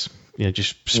that was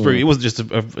just It wasn't just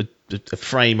a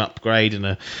frame upgrade and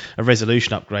a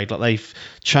resolution upgrade. Like, they've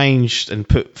changed and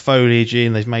put foliage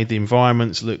in. They've made the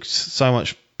environments look so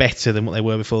much better than what they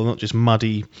were before. Not just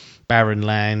muddy, barren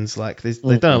lands. Like, they've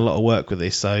done a lot of work with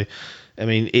this. So, I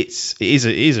mean, it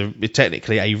is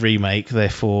technically a remake.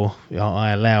 Therefore,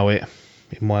 I allow it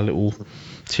in my little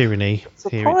tyranny.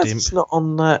 Surprised it's not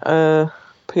on that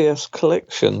PS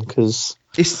collection, because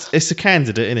it's a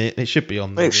candidate, isn't it? It should be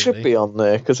on there. It should be on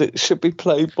there, because it should be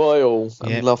played by all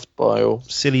and loved by all.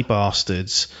 Silly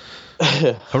bastards.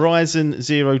 Horizon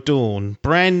Zero Dawn,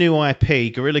 brand new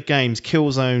IP, Guerrilla Games,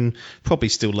 Killzone, probably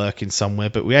still lurking somewhere,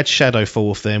 but we had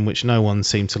Shadowfall of them, which no one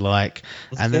seemed to like,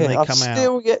 and then they come out. I've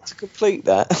still yet to complete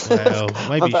that. Well,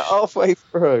 maybe I'm about halfway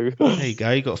through. There you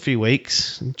go. You got a few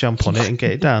weeks. Jump on it and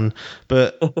get it done.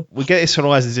 But we get this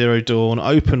Horizon Zero Dawn,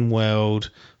 open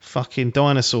world, fucking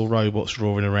dinosaur robots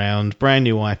roaring around, brand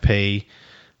new IP.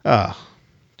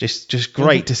 Just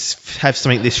great to have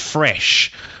something this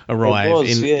fresh arrive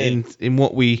in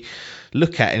what we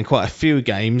look at in quite a few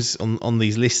games on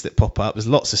these lists that pop up. There's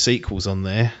lots of sequels on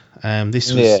there.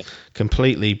 This was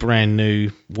completely brand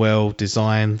new, well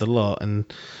designed, the lot,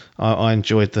 and I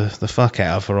enjoyed the fuck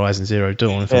out of Horizon Zero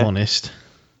Dawn, if I'm honest.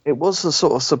 It was a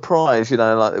sort of surprise,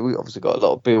 like we obviously got a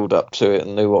lot of build up to it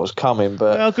and knew what was coming,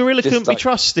 but Guerrilla couldn't be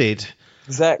trusted.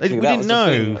 Exactly. We didn't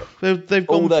know. They've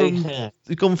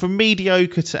gone from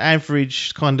mediocre to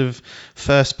average kind of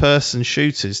first-person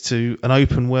shooters to an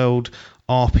open-world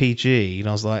RPG, and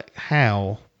I was like,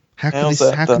 how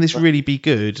can this really be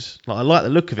good? Like, I like the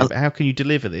look of it, but how can you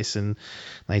deliver this? And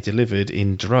they delivered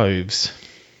in droves.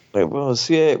 It was,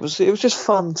 It was just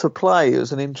fun to play. It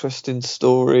was an interesting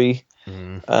story.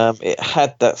 It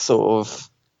had that sort of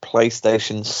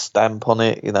PlayStation stamp on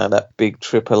it, that big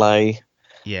AAA.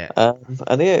 Yeah.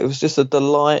 It was just a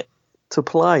delight to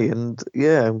play, and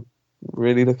I'm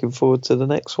really looking forward to the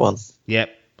next one. Yep,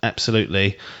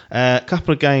 absolutely. A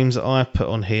couple of games that I put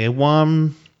on here.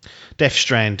 One, Death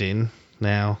Stranding.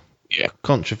 Now,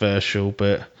 controversial,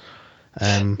 but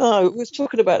no, we were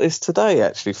talking about this today.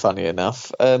 Actually, funny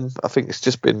enough, I think it's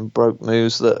just been broke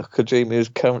news that Kojima is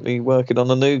currently working on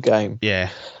a new game.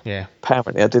 Yeah.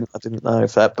 Apparently, I didn't know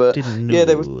if that, but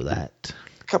there was that.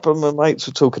 Couple of my mates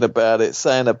were talking about it,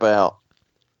 saying about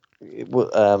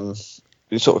you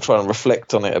sort of try and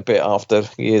reflect on it a bit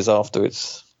years after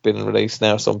it's been released.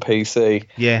 Now it's on PC.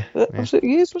 Was it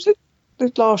years? Was it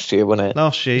last year? Wasn't it?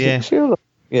 Last year,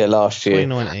 last year,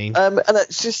 2019. And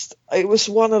it was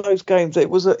one of those games. It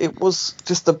was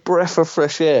just a breath of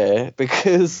fresh air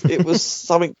because it was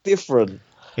something different.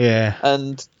 Yeah,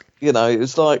 and it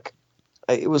was like.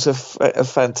 It was a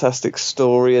fantastic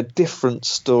story, a different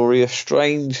story, a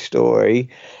strange story.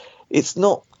 It's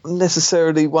not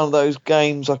necessarily one of those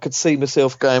games I could see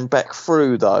myself going back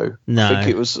through, though. No. I think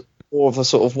it was more of a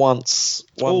sort of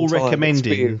all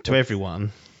recommending to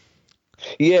everyone.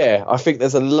 Yeah, I think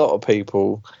there's a lot of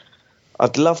people.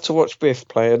 I'd love to watch Biff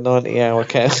play a 90-hour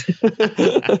count.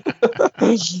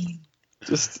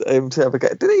 Just to have a go.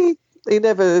 Did he? He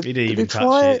didn't even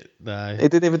touch it. No, he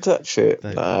didn't even touch it.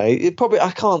 No,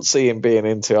 I can't see him being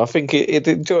into it. I think he'd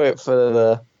enjoy it for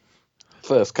the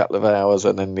first couple of hours,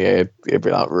 and then he'd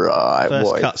be like, right,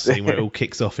 first cutscene where it all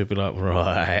kicks off, he'd be like,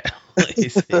 right,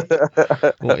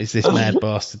 what is this mad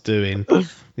bastard doing?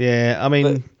 Yeah, I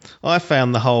mean, I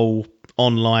found the whole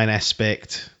online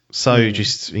aspect so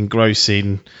just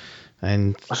engrossing.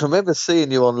 And I remember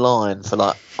seeing you online for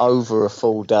like over a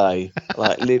full day,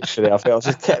 like literally. I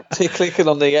just kept clicking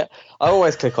on the. I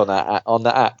always click on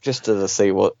the app just to see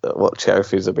what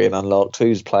trophies are being unlocked,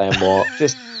 who's playing what,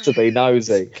 just to be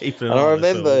nosy.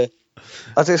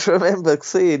 I just remember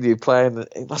seeing you playing.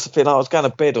 It must have been I was going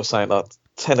to bed or something, like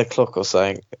 10 o'clock or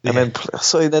something, and then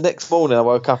the next morning I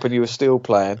woke up and you were still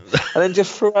playing, and then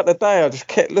just throughout the day I just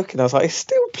kept looking. I was like, he's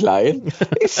still playing. And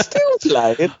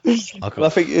I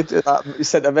think you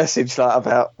sent a message like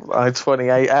about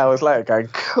 28 hours later going,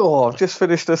 cool, I've just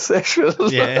finished a session.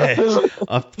 Yeah,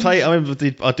 I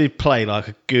did play like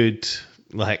a good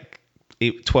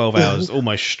 12 hours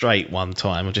almost straight one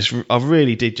time. I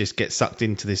really did just get sucked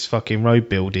into this fucking road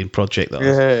building project that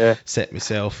I set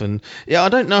myself, and I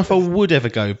don't know if I would ever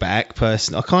go back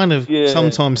personally. I kind of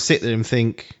sometimes sit there and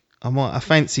think I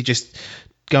fancy just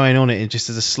going on it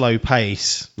just at a slow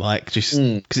pace, because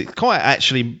it's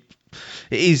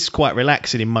it is quite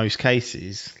relaxing in most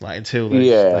cases, until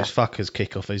those fuckers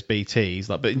kick off those BTs.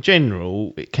 But in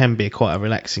general, it can be quite a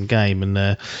relaxing game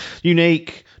and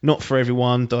unique. Not for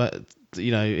everyone.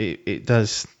 It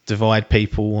does divide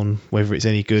people on whether it's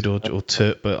any good or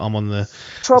toot, but I'm on the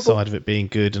side of it being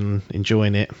good and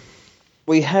enjoying it.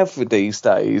 We have with these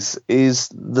days is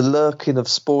the lurking of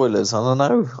spoilers. And I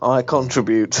know I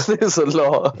contribute to this a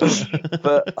lot,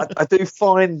 but I do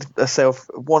find myself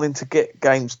wanting to get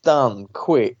games done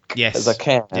quick as I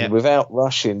can without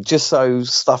rushing, just so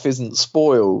stuff isn't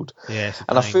spoiled. Yes,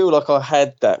 and I feel like I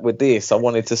had that with this. I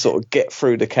wanted to sort of get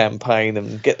through the campaign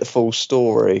and get the full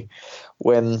story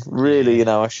when really,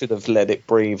 I should have let it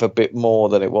breathe a bit more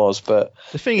than it was. But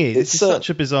the thing is, it's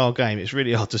such a bizarre game. It's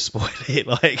really hard to spoil it,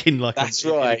 in a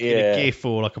GIF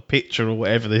or like a picture or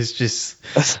whatever. There's just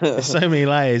there's so many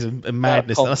layers and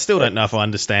madness. And I still don't know if I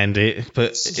understand it,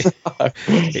 but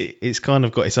it's kind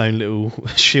of got its own little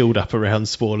shield up around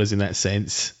spoilers in that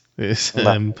sense.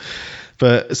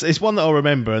 But it's one that I'll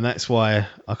remember, and that's why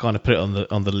I kind of put it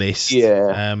on the list.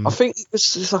 Yeah, I think it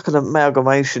was just like an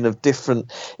amalgamation of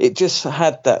different. It just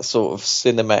had that sort of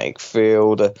cinematic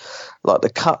feel, like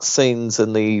the cutscenes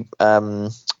and the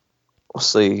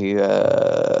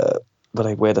where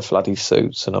they wear the floody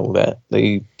suits and all that,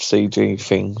 the CG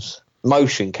things,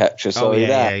 motion capture.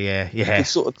 Yeah. You could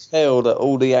sort of tell that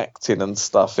all the acting and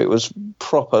stuff. It was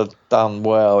proper done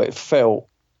well. It felt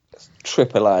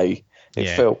AAA. It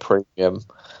felt premium,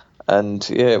 and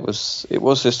it was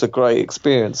just a great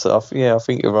experience. I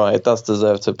think you're right. It does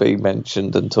deserve to be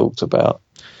mentioned and talked about.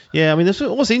 Yeah, I mean,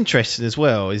 what's interesting as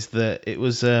well is that it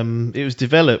was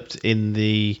developed in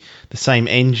the same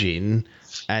engine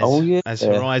as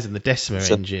Horizon, the Decima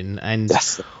engine, and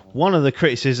one of the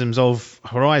criticisms of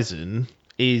Horizon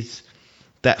is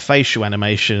that facial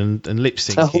animation and lip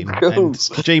syncing. And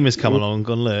Kojima's come along and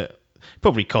gone, look.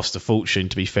 Probably cost a fortune,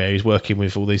 to be fair. He's working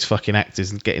with all these fucking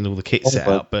actors and getting all the kits set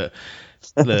up. But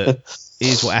look,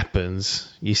 here's what happens.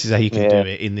 This is how you can do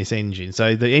it in this engine.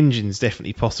 So the engine's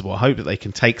definitely possible. I hope that they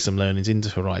can take some learnings into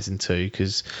Horizon 2,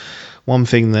 because one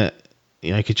thing that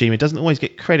Kojima doesn't always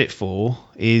get credit for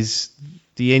is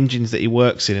the engines that he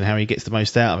works in and how he gets the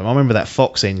most out of them. I remember that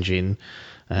Fox engine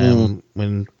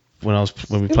when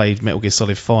we played Metal Gear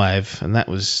Solid 5, and that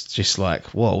was just like,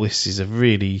 whoa, this is a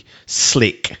really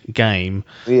slick game.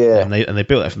 Yeah. And they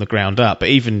built that from the ground up. But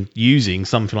even using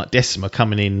something like Decima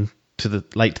coming in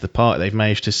late to the party, they've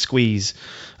managed to squeeze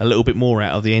a little bit more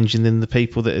out of the engine than the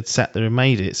people that had sat there and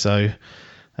made it. So,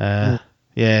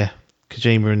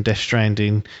 Kojima and Death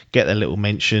Stranding get their little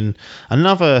mention.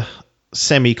 Another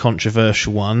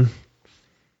semi-controversial one.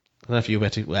 I don't know if you're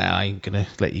better. Well, I ain't going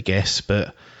to let you guess,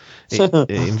 but it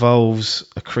involves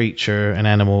a creature, an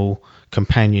animal,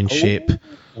 companionship,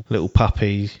 little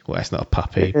puppy. Well, it's not a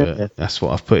puppy, but that's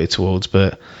what I've put it towards.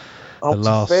 But the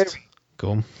last...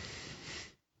 Go on.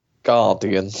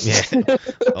 Guardian. Yeah,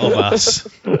 of us.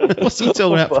 What's he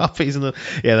talking about? Puppies and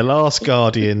the Last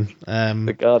Guardian.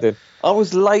 The Guardian. I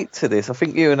was late to this. I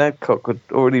think you and Adcock had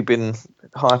already been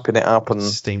hyping it up and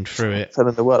steamed through it.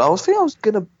 Telling the world. I was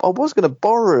gonna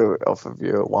borrow it off of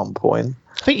you at one point.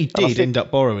 I think you did end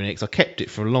up borrowing it because I kept it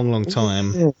for a long, long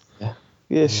time. Yeah.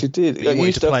 Yes, you did.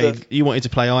 You wanted to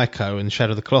play Ico and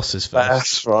Shadow of the Colossus first.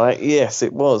 That's right. Yes,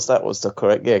 it was. That was the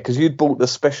correct. Yeah, because you'd bought the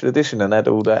special edition and had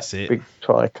all that big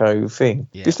Trico thing.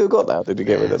 Yeah. You still got that? Or did you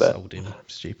get rid of that? Sold him.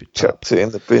 Stupid. Chucked it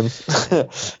in the bin.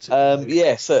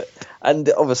 And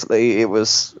obviously it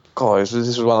was. Guys, this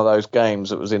was one of those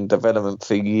games that was in development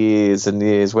for years and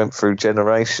years. Went through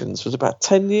generations. It was about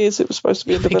 10 years. It was supposed to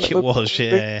be in development. I think it was.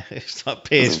 Yeah, it's like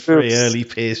PS3, early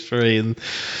PS3, and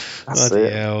bloody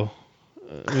hell.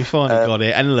 We finally got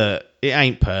it, and look, it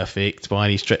ain't perfect by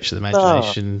any stretch of the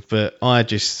imagination, but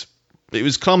it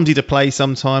was clumsy to play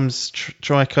sometimes.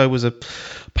 Trico was a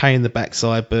pain in the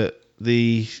backside, but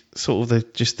the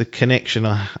connection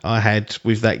I had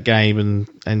with that game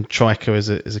and Trico as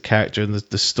a character and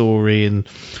the story and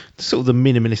sort of the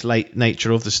minimalist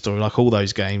nature of the story, like all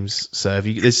those games serve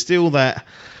you. There's still that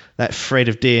thread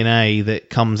of DNA that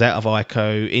comes out of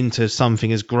Ico into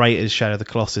something as great as Shadow of the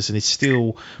Colossus, and it's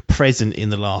still present in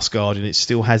The Last Guardian. It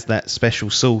still has that special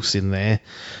sauce in there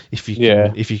if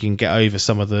you can get over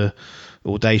some of the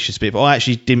audacious bit. But I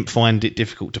actually didn't find it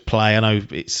difficult to play. I know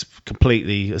it's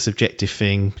completely a subjective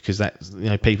thing because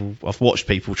I've watched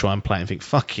people try and play it and think,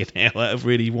 fucking hell, that would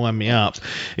really wind me up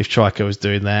if Trico was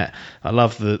doing that. I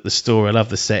love the story, I love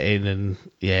the setting, and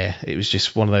it was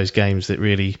just one of those games that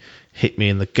really hit me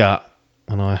in the gut,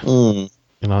 and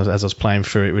as I was playing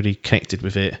through it, really connected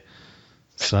with it.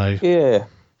 So I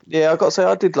got to say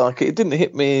I did like it. It didn't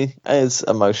hit me as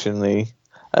emotionally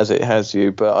as it has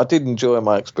you, but I did enjoy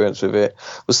my experience with it.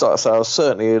 I was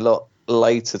certainly a lot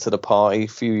later to the party, a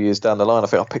few years down the line. I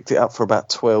think I picked it up for about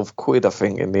 £12, I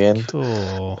think, in the end.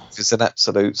 Cool. It's an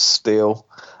absolute steal.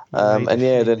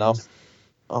 Then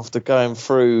after going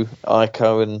through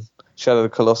Ico and Shadow of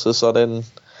the Colossus, I then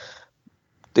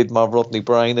did my Rodney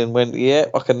brain and went,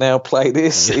 I can now play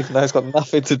this, even though it's got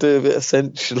nothing to do with it,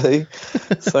 essentially.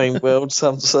 Same world,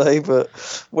 some say, but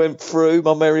went through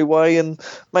my merry way, and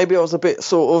maybe I was a bit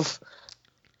sort of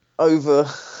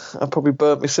I probably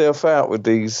burnt myself out with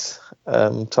these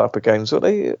type of games.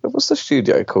 What's the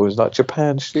studio called? It's like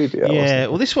Japan Studio. Yeah,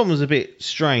 well, this one was a bit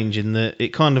strange in that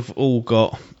it kind of all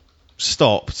got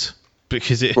stopped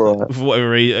because for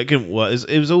whatever reason it couldn't work.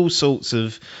 It was all sorts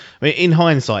of. I mean, in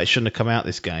hindsight, it shouldn't have come out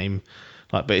this game.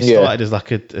 But it started as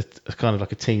like a kind of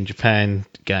like a Team Japan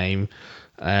game.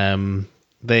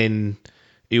 Then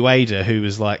Ueda, who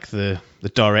was like the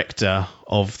director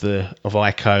of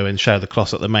Ico and Shadow of the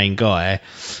Colossus, like the main guy,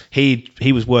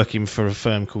 he was working for a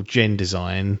firm called Gen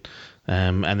Design,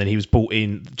 and then he was brought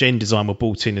in. Gen Design were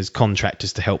brought in as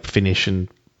contractors to help finish and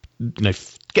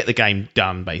get the game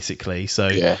done, basically. So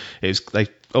it was, they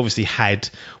obviously had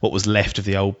what was left of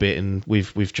the old bit, and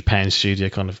with Japan Studio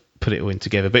kind of put it all in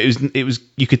together. But it was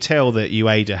you could tell that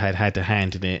Ueda had a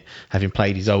hand in it, having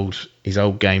played his old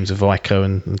games of Ico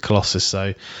and Colossus.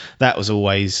 So that was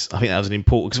always, I think that was an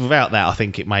important, because without that I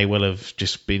think it may well have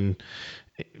just been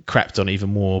crapped on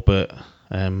even more. But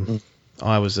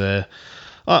I was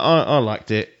I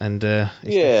liked it, and it's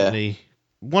definitely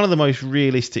one of the most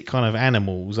realistic kind of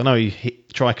animals. I know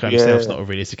Trico himself's not a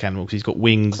realistic animal because he's got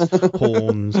wings,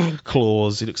 horns,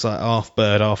 claws. He looks like half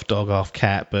bird, half dog, half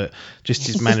cat, but just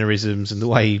his mannerisms and the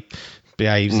way he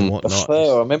behaves and whatnot. The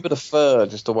fur, I remember the fur,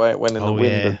 just the way it went in the wind.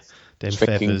 Yeah, them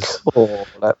feathers. Oh,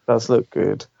 that does look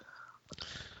good.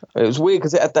 It was weird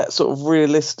because it had that sort of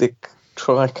realistic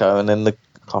Trico, and then I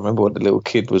can't remember what the little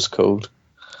kid was called.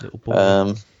 Little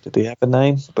boy. Did he have a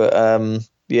name? But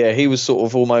yeah, he was sort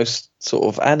of almost sort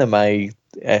of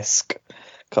anime-esque,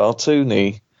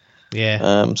 cartoony.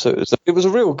 Yeah. So it was a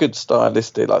real good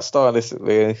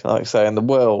stylistically, like I say, and the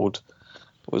world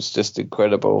was just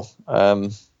incredible.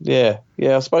 Yeah.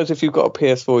 I suppose if you've got a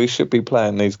PS4, you should be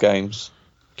playing these games.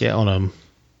 Get on them,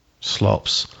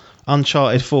 slops.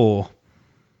 Uncharted 4.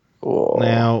 Oh.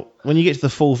 Now, when you get to the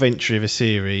fourth entry of a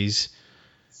series,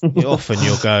 you'll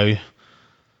go.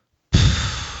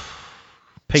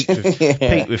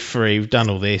 Peaked with 3. We've done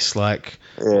all this. Like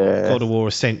God of War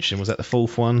Ascension, was that the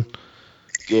fourth one?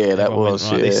 Yeah, that was.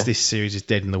 This series is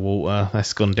dead in the water.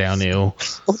 That's gone downhill.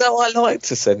 Although I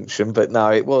liked Ascension, but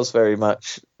no, it was very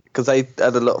much because they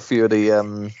had a few of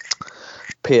the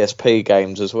PSP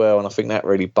games as well, and I think that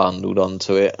really bundled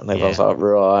onto it. And everyone's like,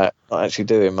 right, not actually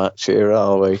doing much here,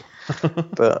 are we?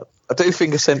 But I do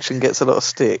think Ascension gets a lot of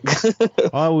stick.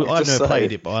 I've never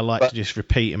played it, but I like to just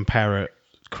repeat and parrot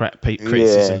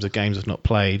criticisms of games I've not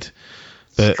played.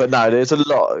 But no, there's a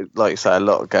lot, like you say, a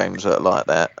lot of games that are like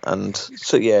that, and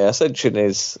so Ascension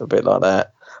is a bit like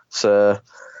that. So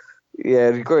I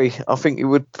agree. I think you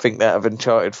would think that of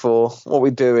Uncharted 4. What are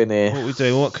we doing here?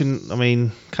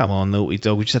 Come on, Naughty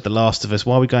Dog. We just had The Last of Us.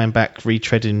 Why are we going back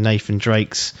retreading Nathan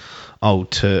Drake's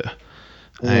old toot?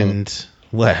 And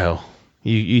well,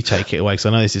 you take it away, because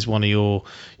I know this is one of your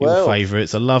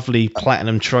favourites. A lovely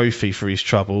platinum trophy for his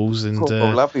troubles. And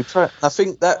lovely track. I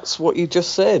think that's what you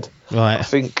just said. Right. I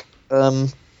think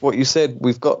what you said,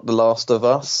 we've got The Last of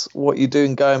Us. What you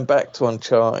doing going back to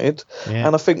Uncharted? Yeah.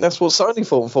 And I think that's what Sony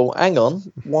thought. Hang on,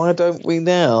 why don't we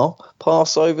now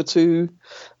pass over to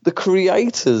the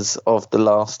creators of The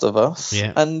Last of Us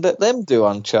and let them do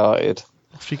Uncharted?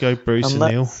 Off you go, Bruce and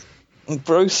Neil.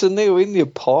 Bruce and Neil in your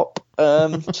pop.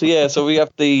 So we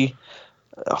have the.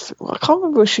 I can't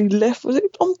remember where she left. Was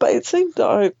it on? It seemed that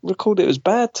I recalled it was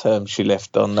Bad Terms she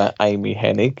left on that Amy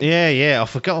Hennig. Yeah, I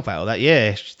forgot about that.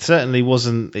 Yeah, it certainly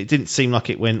wasn't. It didn't seem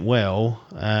like it went well.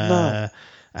 No.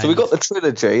 So we got the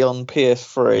trilogy on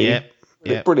PS3.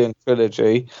 Yeah. Brilliant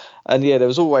trilogy. And there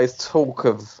was always talk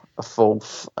of a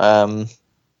fourth. And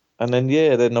then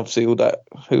then obviously all that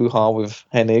hoo-ha with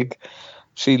Hennig.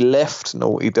 She left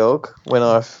Naughty Dog when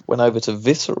I went over to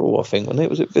Visceral, I think.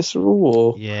 Was it Visceral?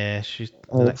 Or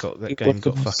that game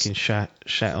got fucking shat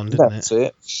on, didn't it? That's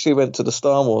it. She went to the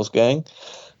Star Wars gang.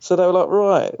 So they were like,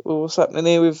 right, well, what's happening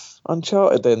here with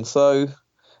Uncharted then? So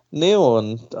Neil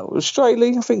and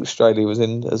Straley, I think Straley was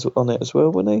on it as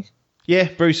well, wasn't he? Yeah,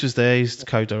 Bruce was there. He's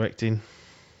co-directing.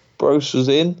 Bruce was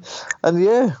in.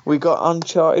 And we got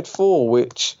Uncharted 4,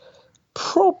 which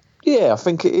I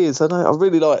think it is. I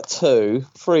really like 2.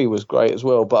 3 was great as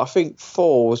well, but I think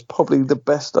 4 was probably the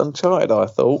best Uncharted, I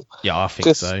thought. Yeah, I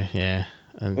think so, yeah.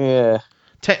 And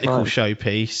technical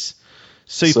showpiece.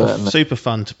 Super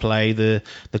fun to play. The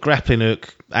grappling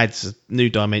hook adds a new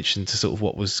dimension to sort of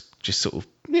what was just sort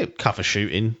of cover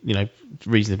shooting,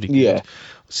 reasonably good. Yeah.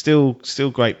 Still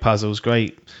great puzzles,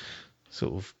 great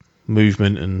sort of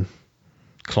movement and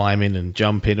climbing and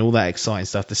jumping, all that exciting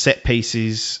stuff. The set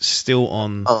pieces still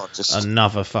on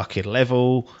another fucking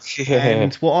level.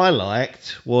 And what I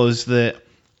liked was that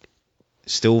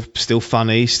still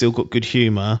funny, still got good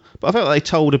humour, but I felt like they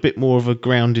told a bit more of a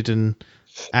grounded and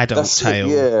adult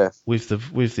tale with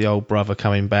the old brother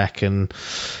coming back and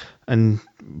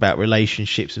about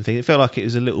relationships and things. It felt like it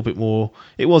was a bit more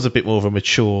of a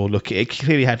mature look. It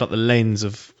clearly had like the lens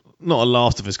of not a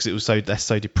Last of Us because that's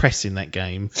so depressing, that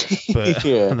game, but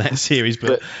Yeah. that series,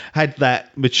 but had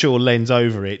that mature lens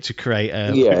over it to create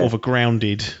a bit more of a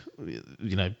grounded,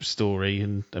 story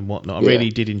and whatnot. I really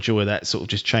did enjoy that sort of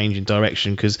just change in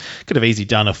direction, because could have easily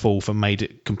done a fourth and made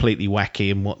it completely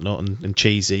wacky and whatnot and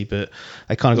cheesy, but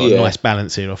they kind of got a nice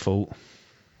balance here, I thought.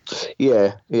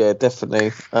 Yeah,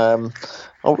 definitely. It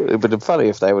would have been funny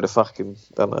if they would have fucking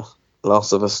done a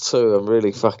Last of Us 2 and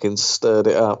really fucking stirred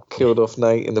it up, killed off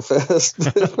Nate in the first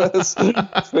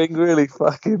thing. Really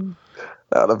fucking,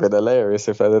 that would have been hilarious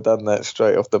if they'd have done that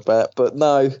straight off the bat. But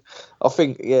no, I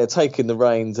think taking the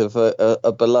reins of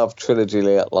a beloved trilogy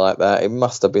like that, it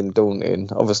must have been daunting.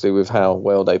 Obviously, with how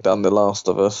well they've done The Last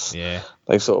of Us,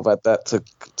 they sort of had that to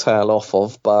tail off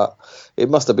of. But it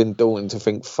must have been daunting to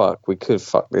think, fuck, we could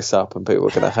fuck this up and people are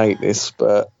going to hate this.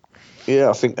 But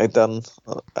yeah, I think they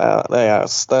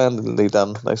outstandingly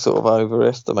done. They sort of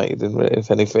overestimated, if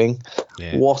anything.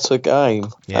 Yeah. What a game!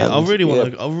 Yeah, and I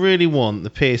really want the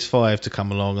PS5 to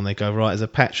come along and they go, right, there's a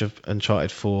patch of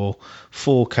Uncharted 4,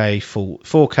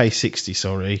 4K 60.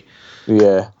 Sorry.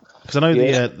 Yeah. Because I know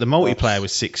the multiplayer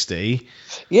was 60.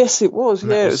 Yes, it was.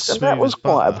 And that was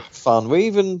quite fun.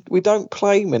 We don't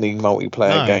play many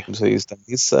multiplayer games these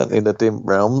days, certainly in the dim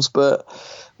realms, but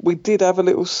we did have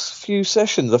a few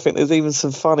sessions. I think there's even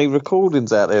some funny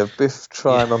recordings out there of Biff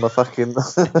trying on a fucking...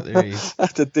 I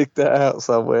had to dig that out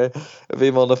somewhere, of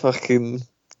him on a fucking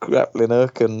grappling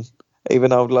hook, and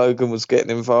even old Logan was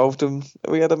getting involved, and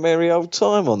we had a merry old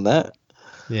time on that.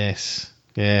 Yes,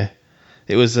 yeah.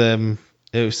 It was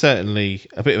certainly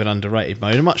a bit of an underrated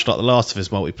mode, much like the Last of Us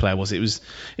multiplayer was. It was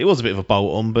a bit of a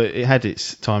bolt-on, but it had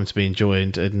its time to be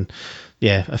enjoyed, and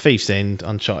A Thief's End,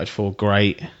 Uncharted 4,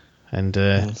 great. And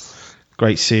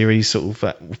great series, sort of.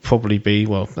 That will probably be,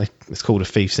 it's called A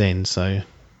Thief's End, so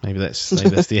maybe that's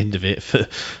the end of it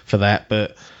for that.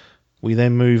 But we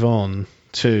then move on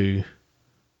to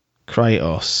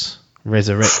Kratos,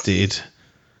 resurrected,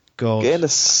 God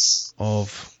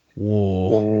of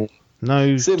War.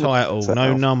 No title,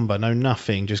 no number, no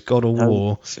nothing, just God of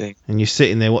War. And you're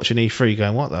sitting there watching E3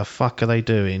 going, what the fuck are they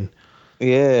doing?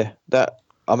 Yeah,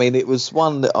 it was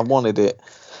one that I wanted it.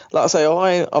 Like I say,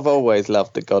 I've always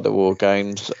loved the God of War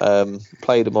games,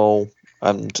 played them all,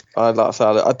 and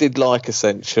I did like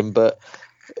Ascension, but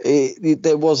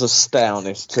there was a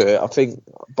stoutness to it. I think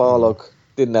Barlog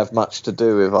didn't have much to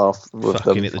do with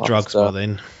fucking them. At the drugs by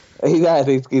then.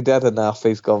 He'd had enough.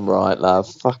 He's gone, right,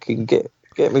 love, fucking get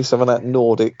me some of that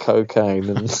Nordic cocaine,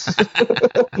 and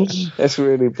let's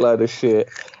really blow the shit.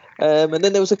 And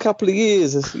then there was a couple of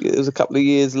years.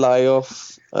 Layoff.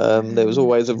 There was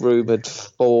always a rumoured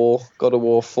God of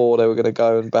War 4 they were going to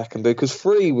go and back and do, because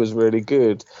 3 was really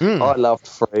good. I loved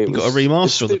 3. You got a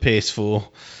remaster of the PS4.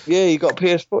 Yeah, you got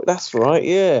PS4. That's right,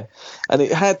 yeah. And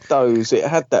it had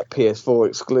that PS4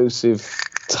 exclusive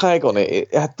tag on it.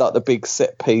 It had like the big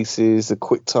set pieces, the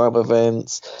quick time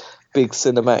events, big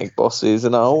cinematic bosses,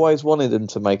 and I always wanted them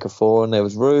to make a 4, and there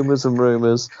was rumours.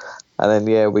 And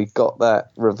then, we got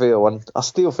that reveal, and I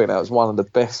still think that was one of the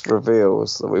best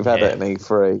reveals that we've had at an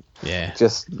E3. Yeah.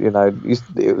 Just,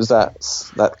 it was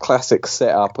that classic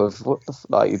setup of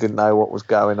you didn't know what was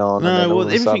going on. No,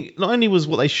 everything, not only was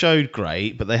what they showed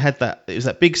great, but they had it was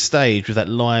that big stage with that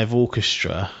live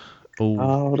orchestra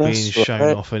all being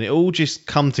shown off, and it all just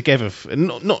come together,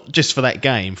 not just for that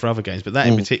game, for other games, but that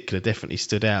in particular definitely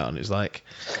stood out, and it was like...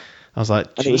 I was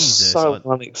like, Jesus. It was so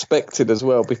unexpected as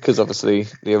well, because obviously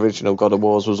the original God of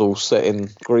Wars was all set in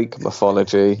Greek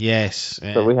mythology. Yes.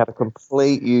 Yeah. But we had a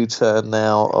complete U-turn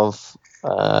now of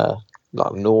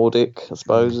Nordic, I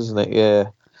suppose, isn't it?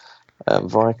 Yeah.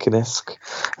 Viking-esque.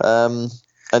 That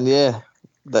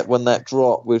when that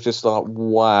dropped, we were just like,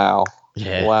 wow.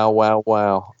 Yeah.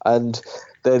 Wow. And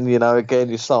then, again,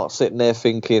 you start sitting there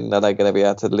thinking, are they going to be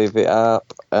able to live it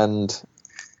up? And...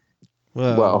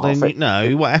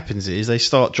 what happens is they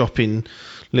start dropping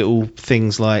little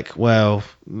things like,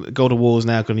 God of War's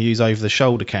now going to use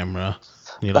over-the-shoulder camera.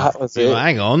 And you're like,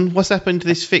 hang on, what's happened to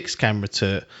this fixed camera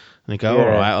to it? And they go, all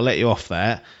right, I'll let you off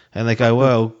that. And they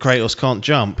go, Kratos can't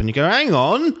jump. And you go, hang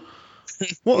on,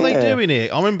 what are they doing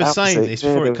here? I remember saying this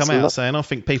before it came out, saying I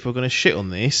think people are going to shit on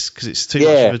this because it's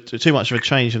too much of a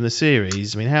change from the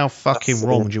series. I mean, how fucking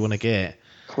wrong do you want to get?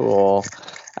 Cool.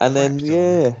 And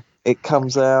then, it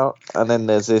comes out, and then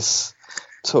there's this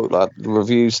talk, like the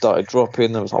reviews started dropping,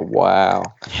 and I was like, wow.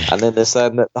 And then they're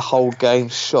saying that the whole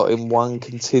game's shot in one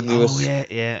continuous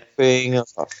thing. I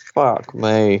was like, fuck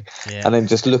me. Yeah. And then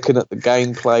just looking at the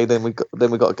gameplay, then we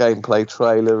got a gameplay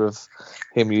trailer of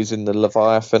him using the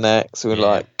Leviathan axe. We were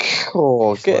like,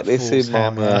 get this in my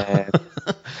man.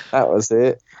 That was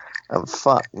it. And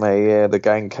fuck me, yeah, the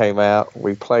game came out.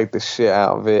 We played the shit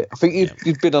out of it. I think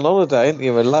you'd been on holiday, hadn't you?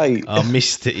 You were late. I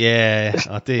missed it, yeah.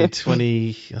 I did. I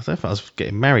don't know if I was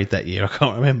getting married that year. I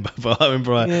can't remember. But I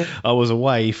remember I was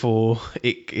away for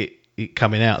it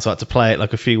coming out. So I had to play it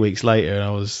like a few weeks later. And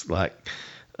I was like...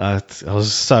 I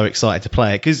was so excited to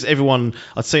play it because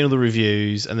I'd seen all the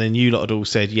reviews, and then you lot had all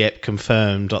said, "Yep,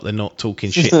 confirmed." Like they're not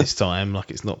talking shit this time. Like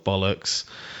it's not bollocks.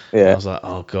 Yeah. I was like,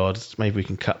 "Oh God, maybe we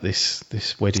can cut this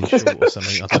wedding short or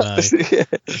something." I don't know.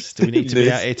 Do we need to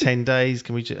be out here 10 days?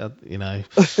 Can we,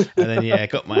 And then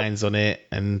got my hands on it,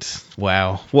 and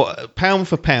wow, what pound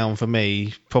for pound for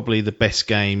me, probably the best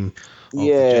game.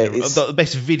 The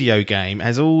best video game. It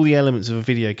has all the elements of a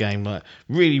video game, like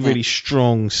really, really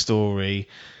strong story,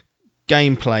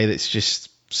 gameplay that's just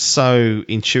so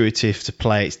intuitive to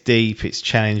play. It's deep, it's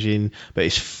challenging, but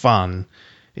it's fun.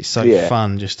 It's so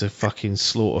fun just to fucking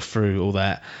slaughter through all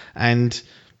that, and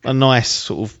a nice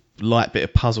sort of light bit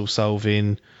of puzzle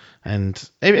solving, and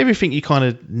everything you kind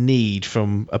of need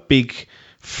from a big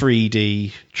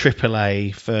 3D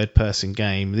AAA third person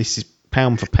game. This is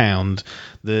pound for pound.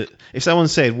 If someone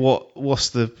said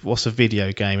what's a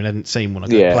video game and hadn't seen one, I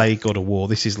could play God of War.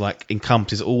 This is like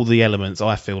encompasses all the elements.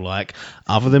 I feel like,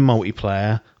 other than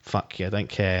multiplayer, fuck yeah, don't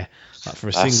care. Like for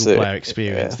a single player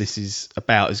experience, this is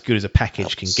about as good as a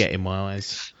package can get in my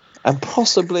eyes. And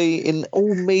possibly in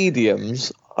all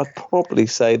mediums, I'd probably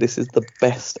say this is the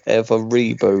best ever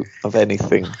reboot of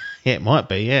anything. Yeah, it might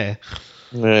be. Yeah.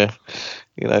 Yeah.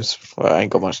 I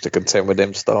ain't got much to contend with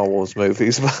them Star Wars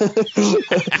movies,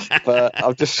 but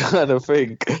I'm just trying to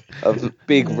think of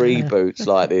big reboots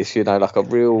like this, like a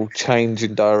real change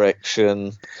in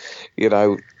direction,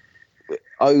 the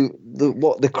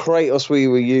Kratos we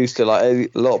were used to, like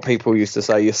a lot of people used to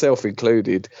say, yourself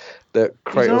included, that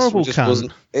Kratos just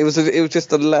wasn't. It was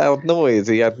just a loud noise.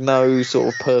 He had no sort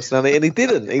of personality, and he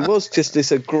didn't. He was just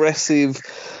this aggressive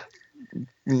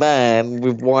man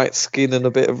with white skin and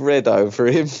a bit of red over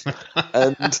him,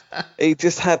 and he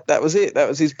just had that was his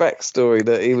backstory,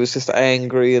 that he was just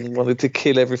angry and wanted to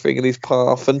kill everything in his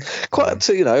path, and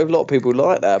a lot of people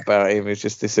like that about him. He's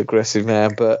just this aggressive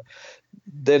man. But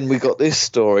then we got this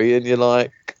story, and you're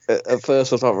like, at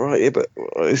first I was like, right, yeah, but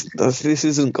this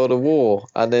isn't God of War,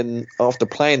 and then after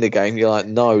playing the game you're like,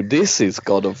 no, this is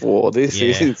God of War. This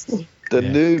is the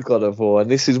new God of War,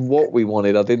 and this is what we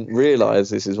wanted. I didn't realise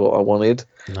this is what I wanted,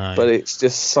 but it's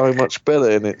just so much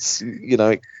better. And it's,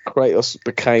 Kratos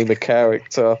became a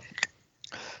character,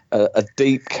 a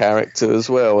deep character as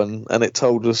well, and it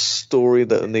told a story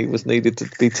that was needed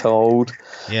to be told.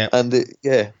 Yeah, and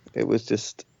it was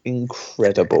just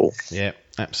incredible. Yeah,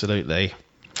 absolutely.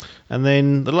 And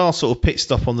then the last sort of pit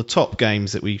stop on the top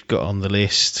games that we've got on the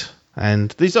list.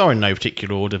 And these are in no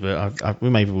particular order, but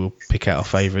maybe we'll pick out our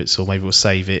favourites, or maybe we'll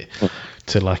save it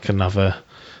to like another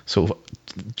sort of.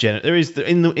 There is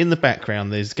in the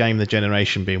background. There's Game of the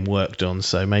Generation being worked on,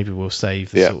 so maybe we'll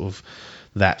save the sort of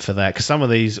that for that, because some of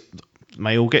these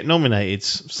may all get nominated,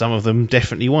 some of them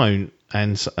definitely won't,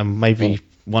 and maybe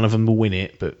one of them will win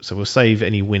it. But so we'll save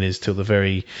any winners till the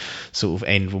very sort of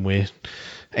end, when we're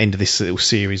end of this little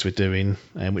series we're doing,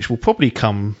 which will probably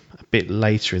come a bit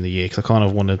later in the year, because I kind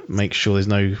of want to make sure there's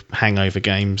no hangover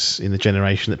games in the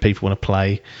generation that people want to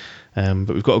play. But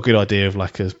we've got a good idea of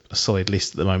like a solid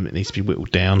list at the moment that needs to be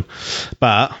whittled down.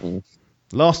 But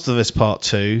Last of Us Part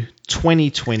 2,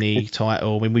 2020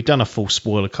 title. I mean, we've done a full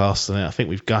spoiler cast on it. I think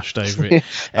we've gushed over it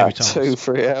every time.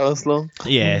 2-3 hours long.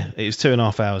 Yeah, it was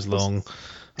 2.5 hours long.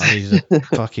 I needed a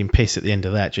fucking piss at the end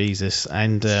of that, Jesus.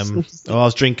 And I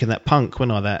was drinking that punk,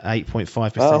 wasn't I? That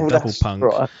 8.5% double punk.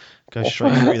 Right. Go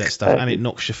straight through that stuff, and it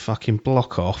knocks your fucking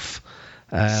block off.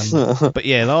 But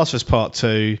yeah, Last of Us Part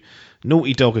 2,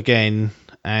 Naughty Dog again,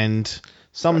 and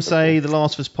some say The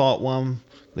Last of Us Part 1,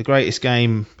 the greatest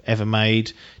game ever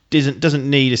made, doesn't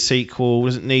need a sequel,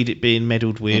 doesn't need it being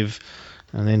meddled with.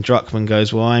 And then Druckmann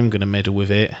goes, well, I'm going to meddle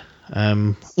with it. I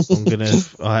am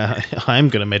going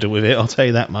to meddle with it, I'll tell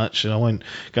you that much, and I won't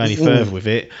go any further with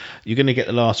it. You're going to get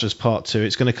The Last of Us Part 2.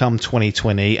 It's going to come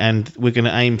 2020, and we're going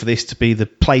to aim for this to be the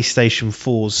PlayStation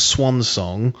 4's swan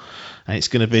song, and it's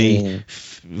going to be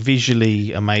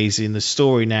visually amazing. The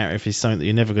story narrative is something that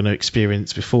you're never going to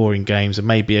experience before in games, and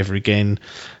maybe ever again.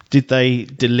 Did they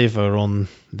deliver on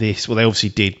this? Well, they obviously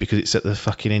did, because it's at the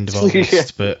fucking end of our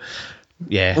list, but...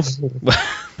 yeah,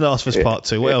 Last of Us Part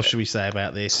 2. What else should we say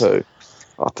about this? I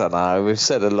don't know. We've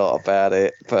said a lot about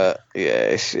it, but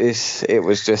yeah, it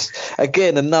was just,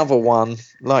 again, another one.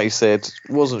 Like you said,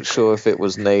 wasn't sure if it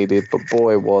was needed, but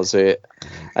boy was it.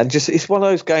 And just, it's one of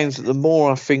those games that the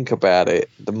more I think about it,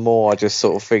 the more I just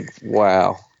sort of think,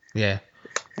 wow. Yeah.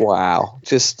 Wow.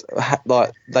 Just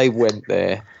like they went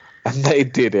there. And they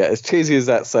did it. As cheesy as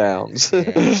that sounds,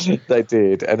 they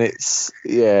did. And it's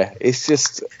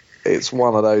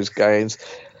one of those games.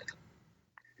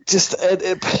 Just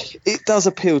it does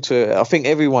appeal to. I think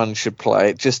everyone should play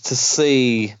it just to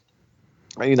see.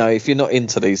 If you're not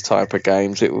into these type of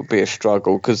games, it would be a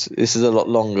struggle because this is a lot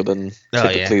longer than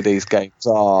typically these games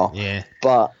are. Yeah.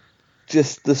 But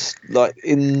just this, a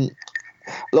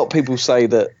lot of people say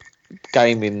that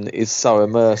gaming is so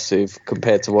immersive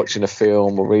compared to watching a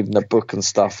film or reading a book and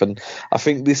stuff, and I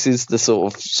think this is the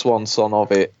sort of swan song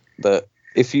of it. That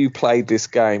if you played this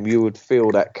game, you would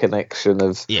feel that connection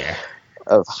of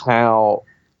how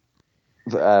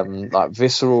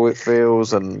visceral it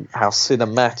feels and how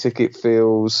cinematic it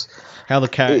feels, how the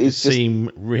characters seem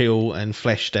real and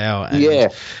fleshed out,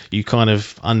 and you kind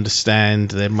of understand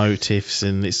their motives,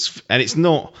 and it's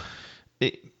not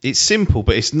it's simple,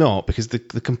 but it's not, because the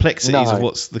complexities of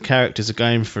what the characters are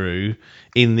going through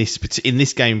in this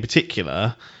game in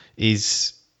particular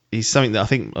is something that I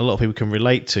think a lot of people can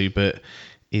relate to, but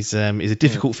is a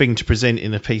difficult thing to present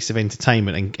in a piece of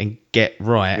entertainment and get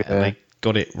right. And they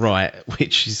got it right,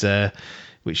 which is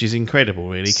incredible,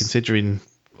 really, considering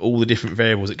all the different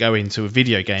variables that go into a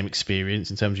video game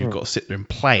experience in terms of you've got to sit there and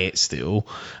play it still,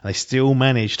 and they still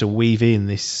managed to weave in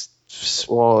this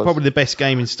probably the best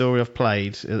gaming story I've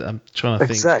played. I'm trying to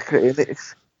think. Exactly.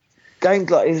 It's games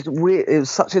like it's weird. It was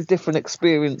such a different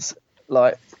experience.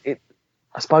 I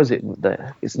suppose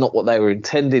it's not what they were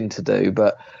intending to do,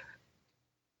 but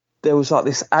there was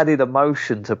this added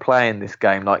emotion to playing this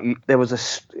game.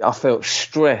 I felt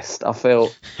stressed. I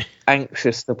felt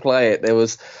anxious to play it. It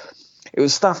was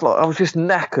stuff like I was just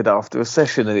knackered after a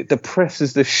session, and it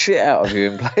depresses the shit out of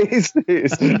you in places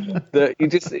that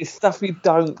it's stuff you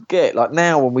don't get. Like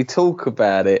now, when we talk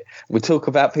about it, we talk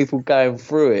about people going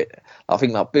through it. I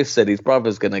think, like Biff said, his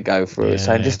brother's going to go through it.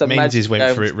 So just imagine Menzies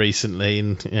went through it recently,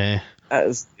 and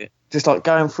just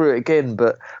going through it again.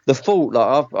 But the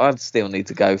thought, I'd still need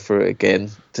to go through it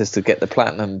again just to get the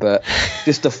platinum. But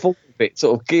just the thought of it,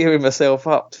 sort of gearing myself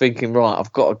up, thinking, right,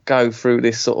 I've got to go through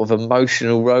this sort of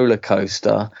emotional roller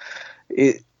coaster.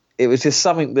 It was just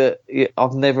something that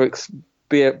I've never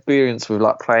experienced with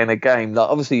playing a game.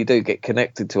 Obviously, you do get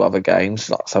connected to other games,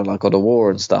 like something like God of War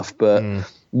and stuff, but.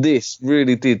 This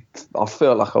really did. I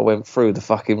felt like I went through the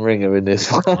fucking ringer in this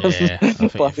one. Yeah,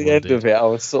 by the end of it, I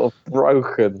was sort of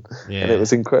broken, and it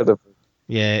was incredible.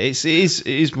 Yeah, it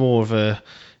is more of a.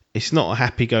 It's not a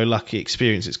happy-go-lucky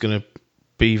experience. It's going to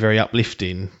be very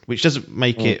uplifting, which doesn't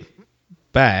make it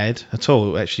bad at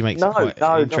all. It actually makes it quite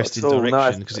an interesting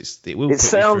direction, because it will. It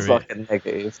sounds like a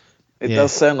negative. It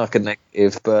does sound like a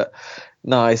negative, but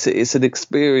no, it's an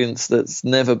experience that's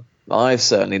I've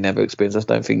certainly never experienced.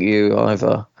 I don't think you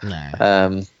either.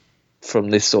 No. From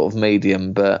this sort of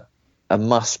medium, but a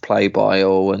must play by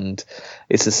all, and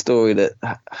it's a story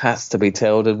that has to be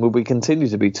told and will be continue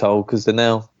to be told, because they're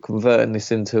now converting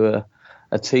this into a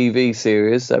TV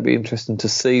series. That'd be interesting to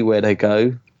see where they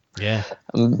go. Yeah.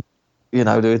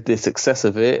 The success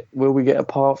of it. Will we get a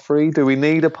part 3? Do we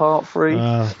need a part 3?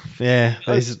 Yeah.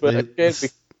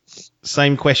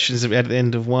 Same questions that we had at the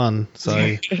end of 1. So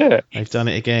they've done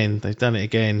it again.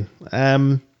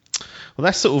 Well,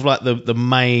 that's sort of like the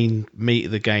main meat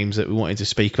of the games that we wanted to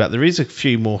speak about. There is a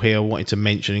few more here I wanted to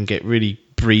mention and get really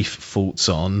brief thoughts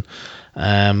on.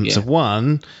 So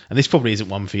one, and this probably isn't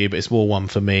one for you, but it's more one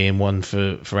for me and one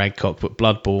for Adcock, but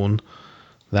Bloodborne,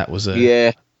 that was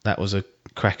a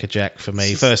crackerjack for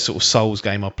me. First sort of Souls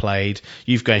game I played.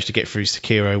 You've managed to get through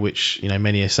Sekiro, which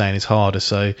many are saying is harder,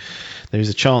 so there is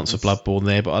a chance of Bloodborne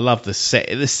there. But I love the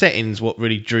settings. What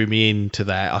really drew me into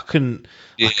that, I couldn't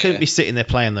be sitting there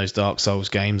playing those Dark Souls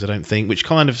games, I don't think, which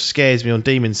kind of scares me on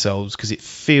Demon Souls, because it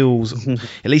feels,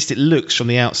 at least it looks from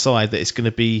the outside, that it's going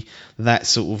to be that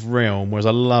sort of realm. Whereas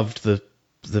I loved the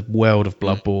world of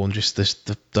Bloodborne, just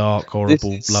the dark,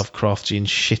 horrible Lovecraftian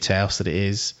shithouse that it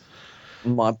is.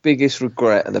 My biggest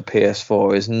regret of the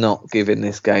PS4 is not giving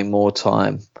this game more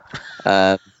time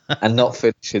and not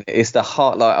finishing it. It's the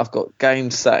heart. I've got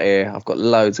games sat here. I've got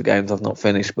loads of games I've not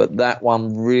finished, but that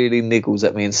one really niggles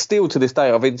at me. And still to this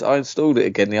day, I installed it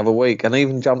again the other week, and I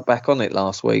even jumped back on it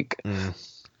last week.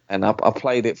 And I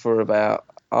played it for about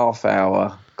half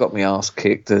hour. Got my ass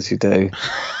kicked, as you do.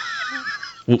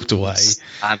 Walked away.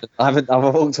 I've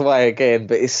walked away again,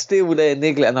 but it's still there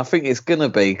niggling, and I think it's gonna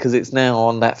be, because it's now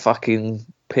on that fucking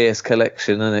PS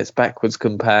collection and it's backwards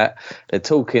compat. They're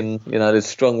talking, there's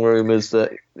strong rumours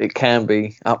that it can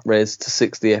be up-res to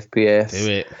 60 FPS.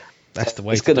 Do it. That's the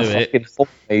way to do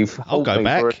it. I'll go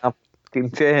back. For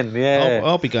fucking gen, yeah.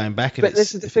 I'll be going back. But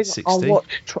this is the thing.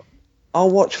 I'll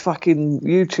watch fucking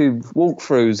YouTube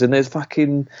walkthroughs and there's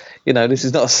fucking, this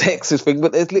is not a sexist thing,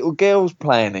 but there's little girls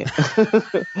playing it.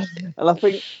 And I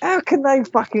think, how can they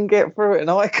fucking get through it and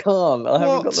I can't? I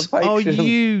haven't got the patience. What are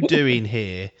you doing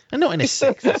here? And not in a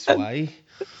sexist way.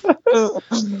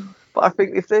 But I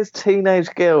think if there's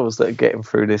teenage girls that are getting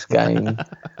through this game,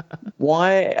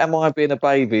 why am I being a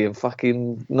baby and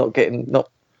fucking not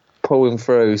pulling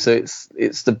through? So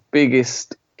it's the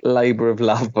biggest labour of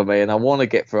love for me, and I want to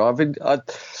get through.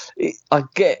 I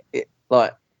get it.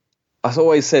 Like I've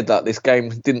always said, that this game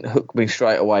didn't hook me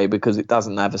straight away because it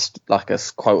doesn't have a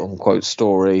quote unquote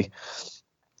story.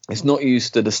 It's not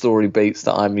used to the story beats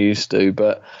that I'm used to,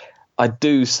 but I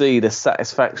do see the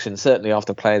satisfaction, certainly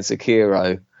after playing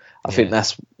Sekiro. I think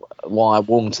that's why I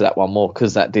warmed to that one more,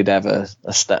 because that did have a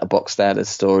box standard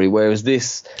story, whereas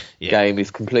this game is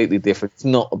completely different. It's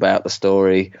not about the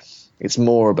story. It's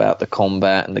more about the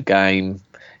combat and the game,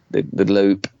 the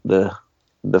loop,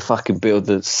 the fucking build,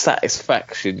 the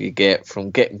satisfaction you get from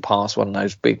getting past one of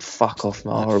those big fuck off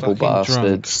horrible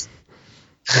bastards.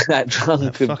 That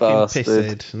drunken bastard.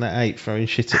 Pissed, and that ape throwing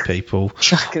shit at people.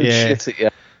 Chucking shit at you.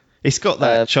 It's got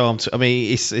that charm to. I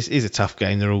mean, it is a tough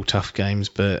game. They're all tough games,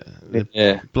 but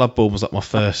Bloodborne was like my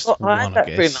first one. I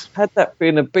guess. I had that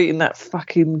feeling of beating that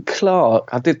fucking Clark.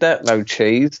 I did that, no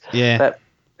cheese. Yeah. That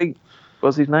big,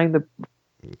 what's his name? The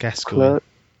Gascoigne.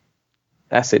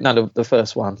 That's it. No, the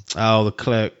first one. Oh, the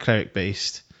cleric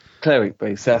beast. Cleric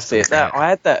beast. That's it. I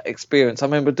had that experience. I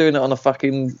remember doing it on a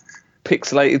fucking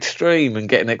pixelated stream and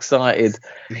getting excited,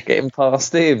 getting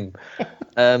past him.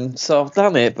 So I've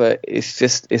done it, but it's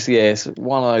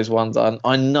one of those ones.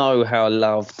 I know how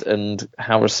loved and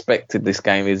how respected this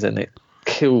game is, and it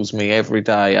kills me every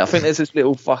day. I think there's this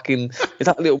little it's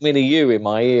like a little mini you in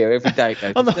my ear every day.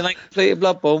 Then I completed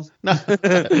Bloodborne. No,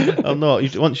 I'm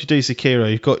not. Once you do Sekiro,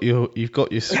 you've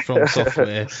got your From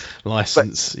Software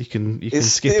license. You can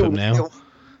skip them now.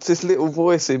 It's this little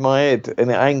voice in my head, and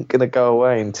it ain't gonna go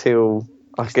away until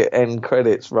I get end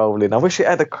credits rolling. I wish it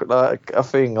had a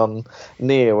thing on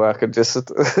Nier where I could just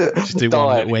do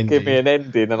die and give me an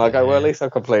ending, and I go, well, at least I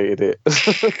completed it.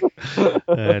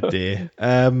 Oh dear.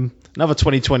 Another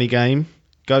 2020 game,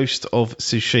 Ghost of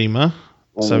Tsushima.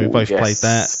 So we both played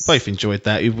that, both enjoyed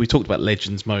that. We talked about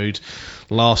Legends mode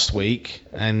last week,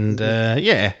 and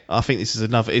I think this is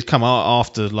another. It's come out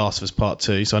after Last of Us Part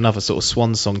 2, so another sort of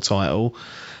swan song title.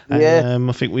 And,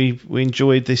 I think we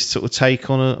enjoyed this sort of take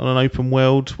on an open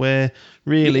world where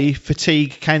really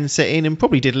fatigue can set in, and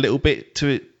probably did a little bit to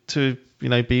it to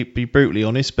be brutally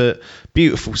honest, but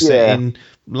beautiful setting,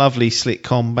 lovely slick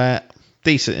combat,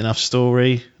 decent enough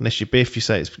story. Unless you're Biff, you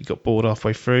say you got bored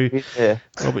halfway through. Yeah,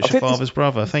 Robert's your father's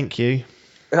brother. Thank you.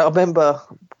 I remember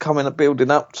building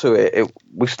up to it,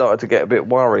 we started to get a bit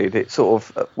worried. It sort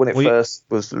of, when it first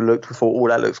was looked, we thought,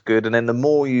 that looks good. And then the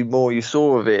more you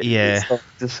saw of it, you started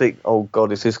to think, oh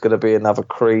God, is this going to be another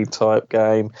Creed type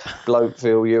game?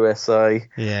 Blokeville, USA,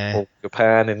 or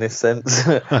Japan in this sense.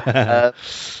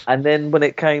 And then when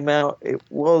it came out,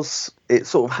 it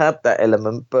sort of had that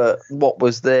element, but what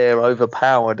was there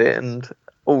overpowered it. And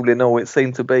all in all, it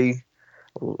seemed to be,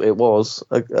 it was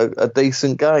a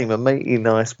decent game, a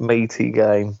meaty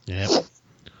game. Yeah,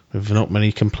 with not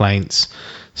many complaints.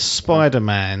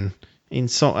 Spider-Man.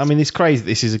 I mean, it's crazy that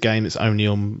this is a game that's only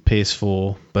on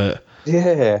PS4, but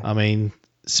I mean,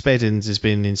 Speddens has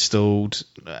been installed.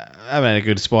 I haven't had a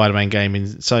good Spider-Man game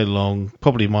in so long.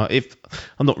 Probably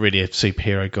I'm not really a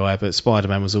superhero guy, but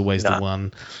Spider-Man was always the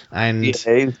one. And he's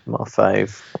my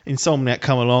fave. Insomniac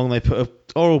come along, they put a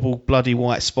horrible bloody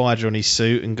white spider on his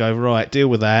suit and go, right, deal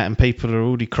with that, and people are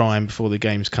already crying before the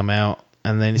games come out.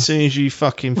 And then as soon as you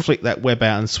fucking flick that web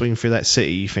out and swing through that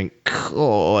city, you think,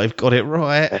 oh, I've got it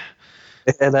right.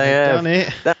 Yeah, they have done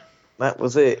it. That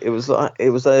was it. It was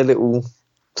their little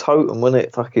totem, wasn't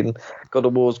it? Fucking God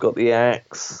of War's got the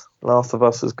axe. Last of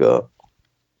Us has got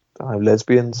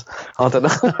lesbians. I don't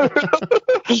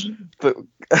know.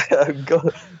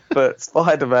 but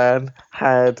Spider-Man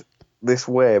had this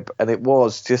web, and it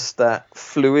was just that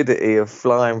fluidity of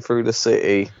flying through the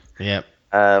city. Yep.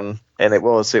 And it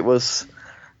was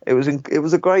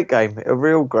a great game, a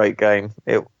real great game.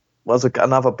 It was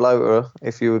another bloater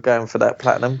if you were going for that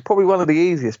platinum. Probably one of the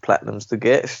easiest platinums to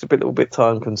get. It's a little bit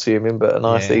time consuming, but a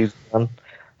nice easy one.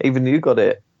 Even you got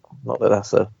it. Not that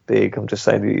that's a dig. I'm just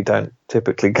saying that you don't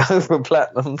typically go for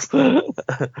platinums.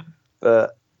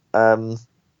 But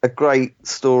a great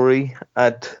story.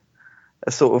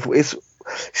 It's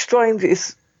strange.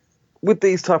 It's with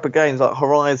these type of games like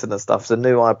Horizon and stuff. It's a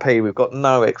new IP. We've got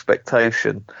no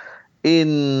expectation.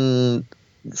 In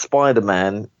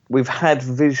Spider-Man, we've had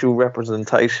visual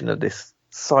representation of this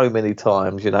so many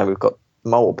times. We've got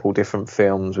multiple different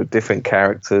films with different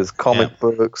characters, comic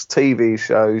books, TV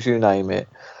shows, you name it.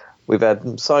 We've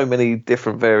had so many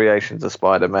different variations of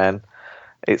Spider-Man.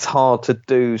 It's hard to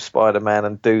do Spider-Man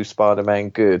and do Spider-Man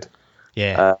good.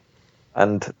 Yeah.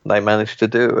 And they managed to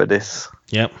do it with this.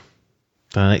 Yep.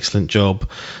 Done an excellent job.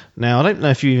 Now, I don't know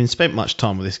if you even spent much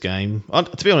time with this game.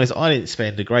 To be honest, I didn't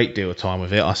spend a great deal of time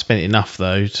with it. I spent enough,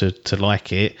 though, to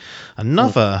like it.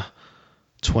 Another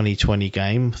 2020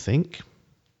 game, I think.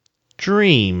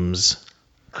 Dreams.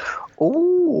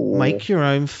 Ooh. Make your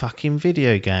own fucking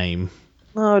video game.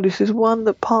 No, this is one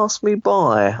that passed me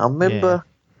by. I remember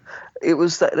it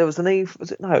was that there was an Eve.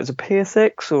 Was it? No, it was a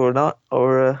PSX or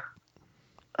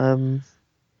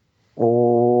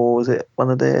was it one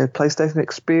of their PlayStation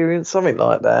Experience, something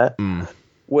like that,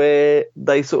 where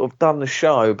they sort of done the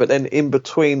show, but then in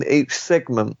between each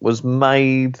segment was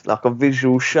made like a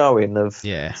visual showing of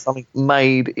something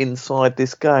made inside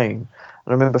this game. And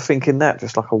I remember thinking that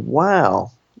just like,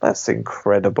 wow, that's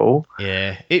incredible.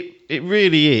 Yeah, it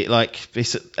really is. Like,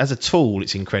 as a tool,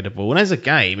 it's incredible, and as a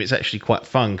game, it's actually quite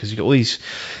fun because you've got all these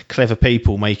clever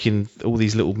people making all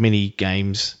these little mini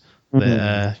games.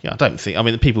 That, I don't think. I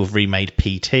mean, the people have remade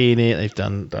PT in it. They've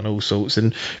done all sorts,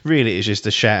 and really, it's just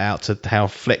a shout out to how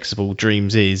flexible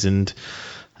Dreams is. And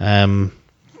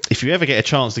if you ever get a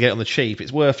chance to get it on the cheap,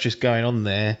 it's worth just going on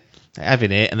there,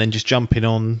 having it, and then just jumping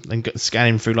on and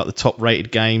scanning through like the top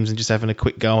rated games and just having a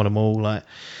quick go on them all. Like,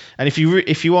 and if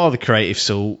you are the creative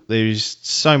sort, there's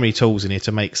so many tools in here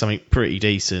to make something pretty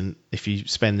decent if you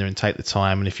spend there and take the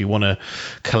time. And if you want to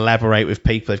collaborate with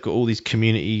people, they've got all these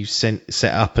communities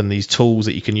set up and these tools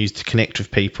that you can use to connect with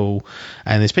people.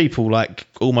 And there's people like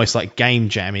almost like game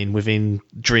jamming within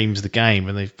Dreams the game,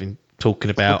 and they've been talking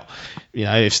about,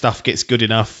 if stuff gets good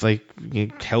enough, they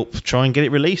help try and get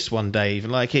it released one day.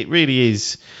 Even like, it really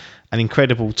is an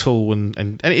incredible tool,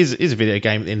 and it is a video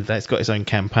game at the end of the day. It's got its own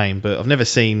campaign, but I've never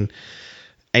seen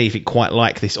anything quite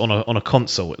like this on a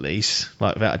console, at least,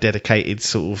 like without a dedicated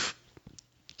sort of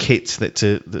kit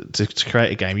to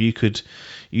create a game. You could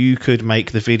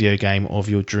make the video game of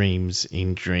your dreams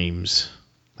in Dreams.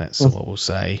 That's what we'll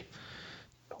say.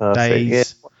 Perfect.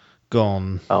 Days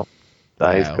Gone. Oh.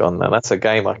 Days Gone. Now that's a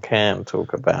game I can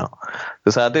talk about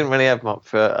because I didn't really have much.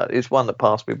 It's one that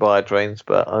passed me by, Dreams,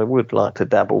 but I would like to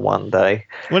dabble one day.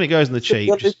 When it goes in the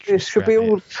cheap, it should be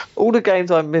all the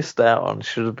games I missed out on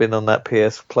should have been on that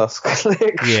PS Plus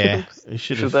collection. Yeah, it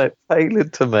should have. They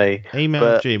tailored to me.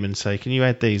 Email Jim and say, can you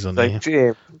add these on here?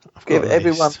 Jim, give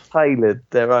everyone tailored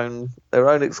their own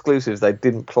exclusives they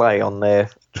didn't play on their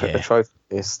trophy.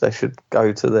 They should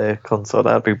go to their console.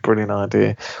 That'd be a brilliant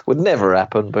idea. Would never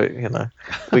happen, but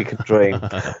we could dream.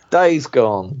 Days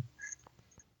Gone.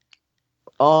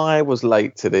 I was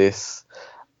late to this.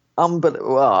 I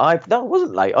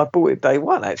wasn't late. I bought it day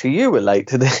one. Actually, you were late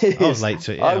to this. I was late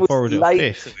to it. Yeah, I borrowed it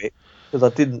late to it because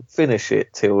I didn't finish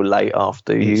it till late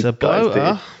after you guys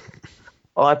did.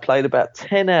 I played about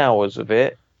 10 hours of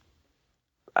it,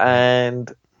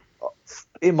 and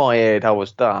in my head, I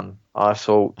was done. I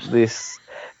thought there's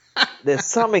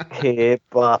something here,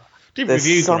 but didn't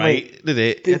review great, did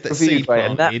it? Had that seed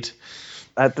planted.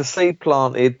 Had the seed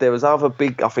planted. There was other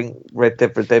big. I think Red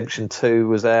Dead Redemption 2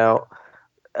 was out.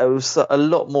 There was a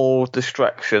lot more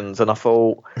distractions, and I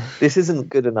thought this isn't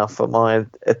good enough for my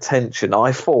attention.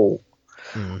 I thought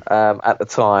at the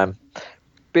time.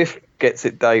 Biff gets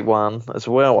it day one as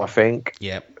well, I think.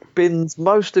 Yep. Bins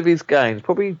most of his games,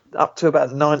 probably up to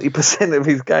about 90% of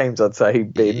his games, I'd say he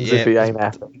bins if he ain't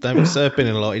happy. Don't serve bin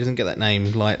a lot. He doesn't get that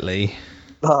name lightly.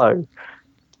 No.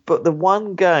 But the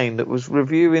one game that was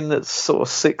reviewing that's sort of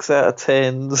 6 out of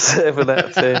 10, 7 out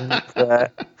of 10,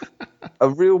 a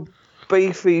real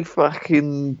beefy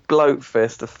fucking bloat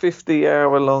fest, a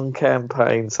 50-hour long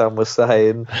campaign, some were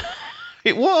saying.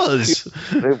 It was.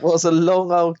 It was a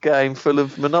long old game full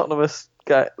of monotonous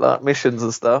like missions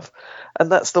and stuff,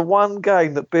 and that's the one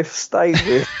game that Biff stayed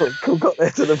with and got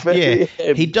there to the very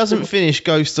end. He doesn't finish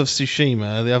Ghost of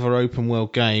Tsushima, the other open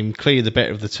world game, clearly the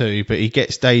better of the two, but he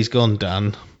gets Days Gone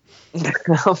done. And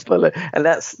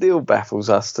that still baffles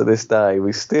us to this day.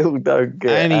 We still don't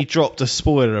get. And he dropped a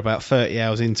spoiler about 30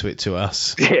 hours into it to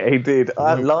us. Yeah, he did.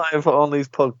 Live on his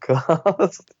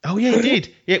podcast. Oh yeah, he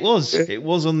did. Yeah, it was. It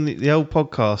was on the old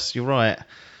podcast. You're right.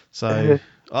 So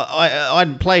I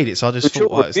hadn't played it, so I just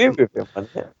thought. Your review with him,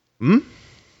 wasn't it?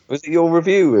 Was it your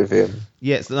review with him?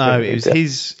 Yes. No, it was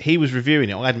his. He was reviewing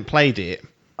it. I hadn't played it.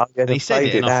 And he said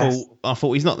it, and I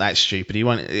thought he's not that stupid. He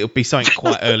won't. It'll be something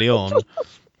quite early on.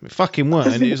 It fucking weren't,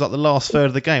 and it was like the last third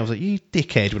of the game. I was like, you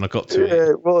dickhead, when I got to it. Yeah,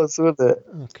 it was, wasn't it?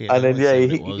 Okay, and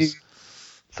then,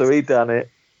 so he done it.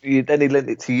 Then he lent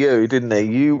it to you, didn't he?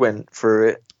 You went through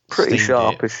it. pretty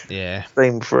sharpish. Yeah.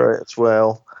 Steamed through it as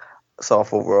well. So I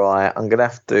thought, right, I'm going to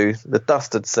have to do the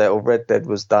dust had settled. Red Dead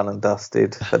was done and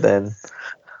dusted. But then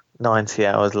 90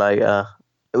 hours later,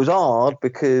 it was hard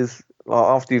because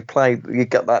after you've played, you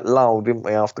get that lull, didn't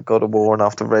we, after God of War and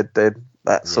after Red Dead?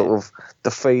 That sort of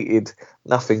defeated,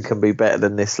 nothing can be better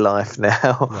than this life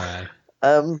now. Right.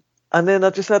 And then I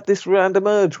just had this random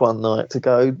urge one night to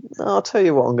go, I'll tell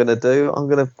you what I'm going to do. I'm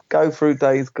going to go through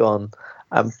Days Gone.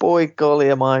 And boy, golly,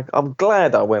 I'm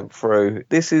glad I went through.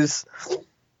 It's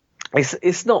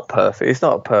not perfect. It's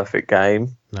not a perfect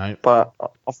game. No. But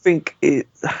I think it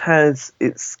has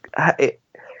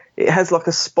like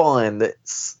a spine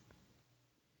that's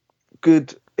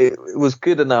good. It was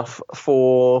good enough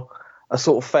for a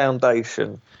sort of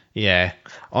foundation. Yeah,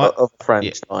 of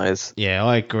franchise. Yeah,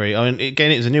 I agree. I mean,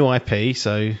 again, it was a new IP,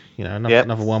 so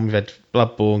another one. We've had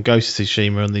Bloodborne, Ghost of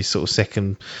Tsushima on these sort of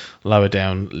second lower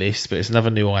down list, but it's another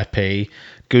new IP.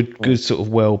 Good sort of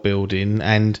world building,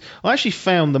 and I actually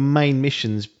found the main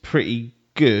missions pretty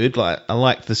good. Like I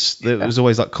liked this. There was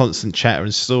always like constant chatter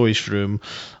and stories through them.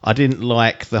 I didn't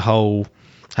like the whole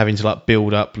having to like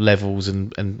build up levels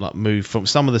and like move from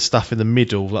some of the stuff in the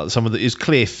middle, like some of the is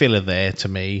clear filler there to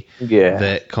me. Yeah,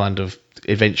 that kind of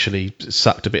eventually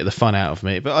sucked a bit of the fun out of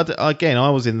me. But I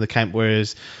was in the camp,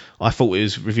 whereas I thought it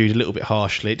was reviewed a little bit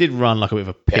harshly. It did run like a bit of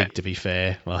a pig, to be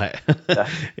fair. Like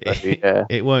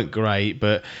it weren't great,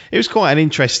 but it was quite an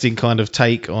interesting kind of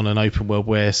take on an open world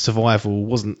where survival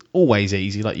wasn't always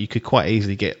easy. Like you could quite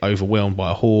easily get overwhelmed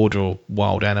by a horde or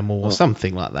wild animal or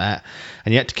something like that,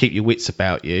 and you had to keep your wits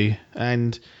about you.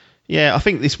 And yeah, I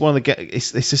think this one of the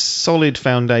it's a solid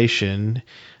foundation,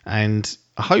 and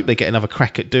I hope they get another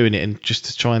crack at doing it, and just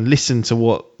to try and listen to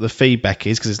what the feedback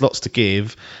is, because there's lots to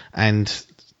give. And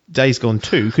Days Gone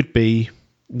 2 could be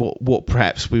what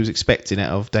perhaps we was expecting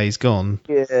out of Days Gone.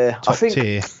 Yeah, I think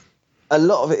tier. A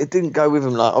lot of it didn't go with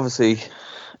them. Like obviously,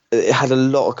 it had a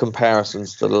lot of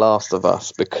comparisons to The Last of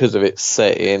Us because of its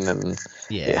setting, and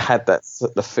it had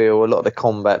the feel. A lot of the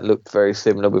combat looked very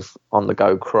similar with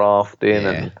on-the-go crafting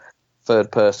and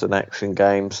third-person action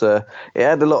games. So it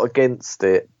had a lot against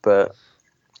it, but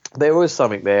there was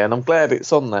something there, and I'm glad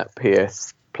it's on that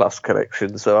PS Plus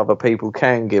collection so other people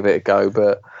can give it a go.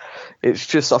 But it's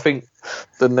just, I think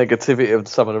the negativity of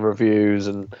some of the reviews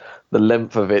and the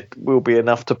length of it will be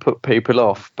enough to put people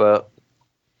off. But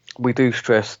we do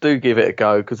stress, do give it a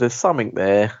go, because there's something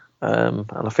there,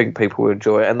 and I think people will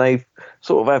enjoy it. And they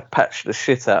sort of have patched the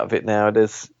shit out of it now.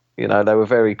 There's, they were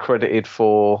very credited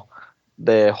for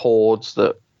their hordes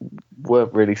that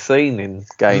weren't really seen in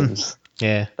games.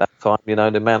 That time, the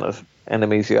amount of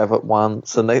enemies you have at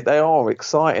once, and they are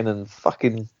exciting and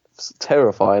fucking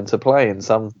terrifying to play in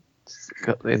some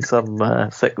segments of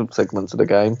the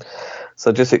game.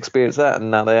 So just experience that, and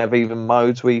now they have even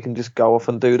modes where you can just go off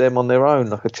and do them on their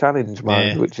own, like a challenge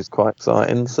mode, which is quite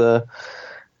exciting. So,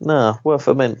 worth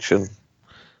a mention.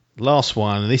 Last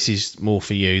one, this is more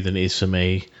for you than it is for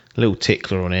me. A little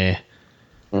tickler on here.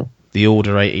 The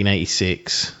Order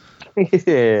 1886.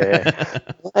 Yeah.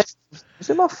 Was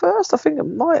it my first? I think it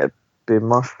might have been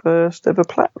my first ever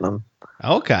platinum.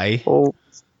 Okay. Or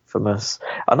famous.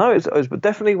 I know it was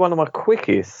definitely one of my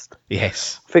quickest.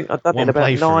 Yes. I think I've done it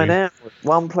about 9 hours.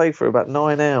 One playthrough, about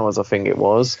 9 hours, I think it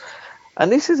was.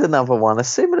 And this is another one, a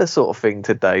similar sort of thing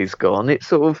to Days Gone. It's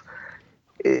sort of,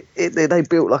 they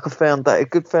built like a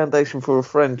good foundation for a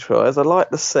franchise. I like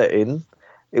the setting.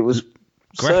 It was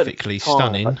graphically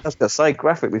stunning. I was going to say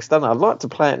graphically stunning. I'd like to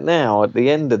play it now at the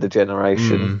end of the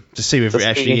generation to see if it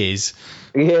actually is.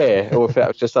 Yeah, or if that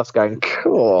was just us going,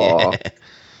 cool. Yeah.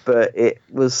 But it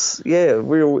was, a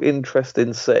real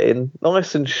interesting setting,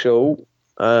 nice and short.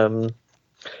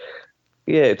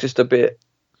 Just a bit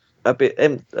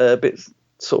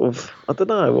sort of, I don't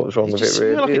know what was wrong with it.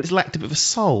 Really, like it lacked a bit of a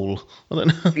soul. I don't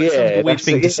know. It's a weird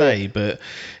thing to say, but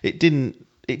it didn't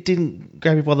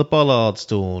grab me by the bollards,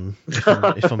 Dawn,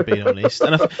 if I'm being honest.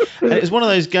 And it was one of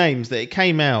those games that it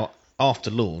came out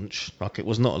after launch, like it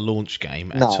was not a launch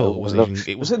game at all.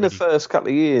 It was in the first couple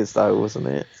of years, though, wasn't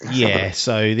it? Yeah,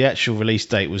 so the actual release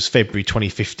date was February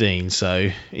 2015. So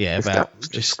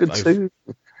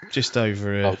just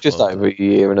over a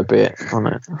year and a bit on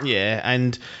it. Yeah,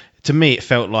 and to me, it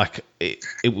felt like it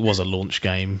was a launch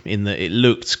game in that it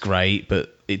looked great,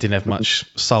 but it didn't have much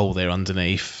soul there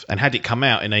underneath. And had it come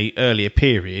out in a earlier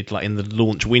period, like in the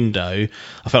launch window,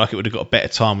 I felt like it would have got a better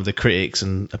time with the critics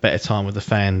and a better time with the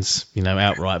fans,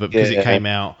 outright. But because it came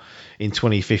out in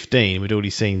 2015, we'd already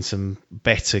seen some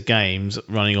better games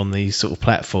running on these sort of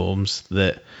platforms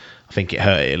that I think it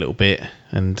hurt it a little bit,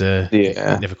 and it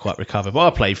never quite recovered. But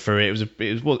I played through it.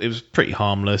 It was pretty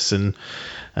harmless, and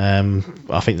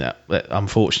I think that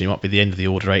unfortunately might be the end of the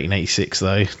Order 1886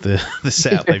 though. The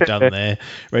setup they've done there.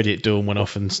 Ready at Dawn went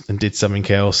off and did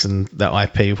something else, and that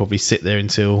IP will probably sit there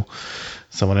until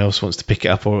someone else wants to pick it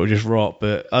up, or it'll just rot.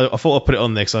 But I thought I'd put it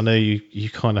on there because I know you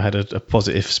kind of had a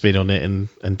positive spin on it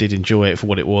and did enjoy it for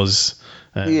what it was.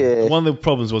 One of the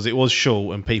problems was it was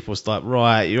short, and people was like,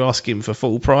 "Right, you're asking for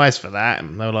full price for that,"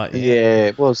 and they were like, "Yeah,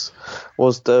 it was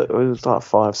like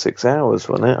 5-6 hours,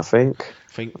 wasn't it? I think."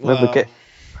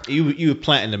 You were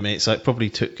platinum it, so it probably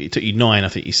took you 9, I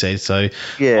think you said. So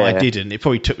yeah, I didn't. It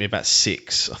probably took me about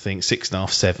 6, I think 6.5,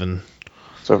 7.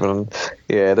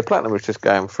 Yeah, the platinum was just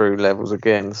going through levels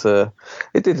again, so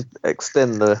it did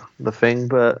extend the thing.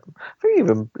 But I think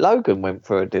even Logan went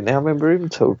through it, didn't he? I remember him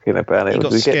talking about it. He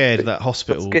got scared of that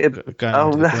hospital going into the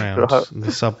ground, right.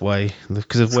 The subway,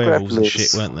 because of werewolves and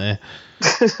shit, weren't there?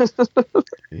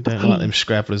 You don't like them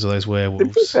scrabblers or those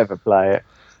werewolves. Did you ever play it?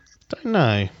 Don't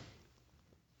know.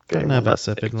 Don't know about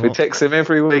Seb. We text him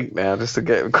every week now just to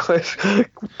get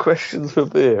questions for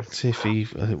Biff. See if he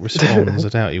responds. I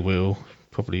doubt he will.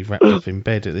 Probably wrapped up in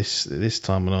bed at this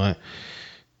time of night.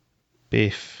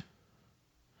 Biff.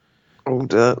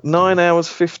 Order 9 hours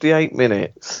 58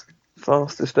 minutes.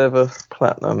 Fastest ever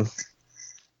platinum.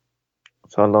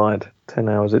 So I lied. 10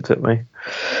 hours it took me.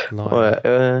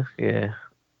 Yeah,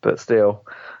 but still,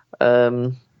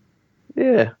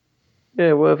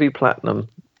 worthy platinum.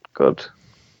 God.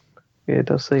 Yeah, it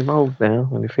does seem old now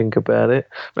when you think about it.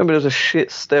 Remember, there was a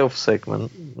shit stealth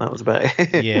segment. That was about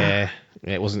it. Yeah,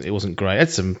 it wasn't great.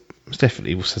 It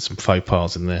definitely had some faux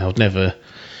pas in there. I'd never.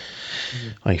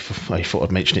 I thought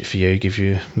I'd mention it for you, give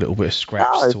you a little bit of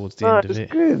scraps towards the end of it.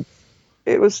 Good.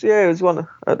 It was an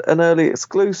early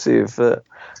exclusive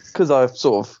because I've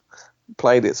sort of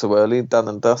played it so early, done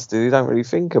and dusted. You don't really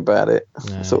think about it.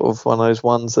 No. Sort of one of those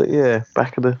ones that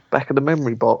back of the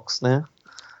memory box now.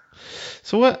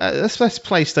 So that's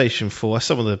PlayStation 4.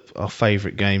 Some of our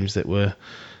favourite games that were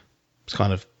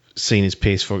kind of seen as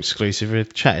PS4 exclusive. We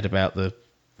chatted about the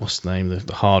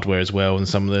hardware as well, and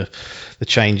some of the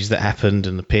changes that happened,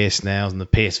 and the PS Nows and the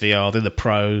PSVR, then the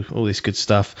Pro, all this good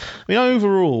stuff. I mean,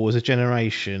 overall, as a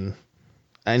generation,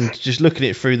 and just looking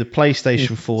at it through the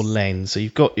PlayStation 4 lens, so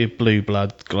you've got your blue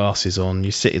blood glasses on,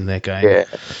 you're sitting there going,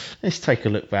 let's take a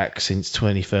look back since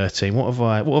 2013. What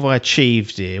have I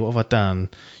achieved here? What have I done?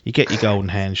 You get your golden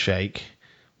handshake.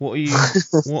 What are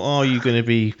you going to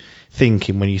be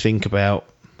thinking when you think about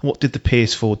what did the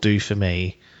PS4 do for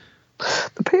me?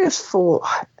 The PS4,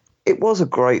 it was a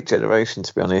great generation,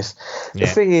 to be honest. Yeah.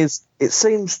 The thing is, it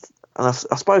seems, and I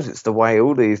suppose it's the way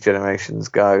all these generations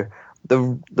go,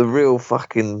 the real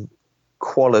fucking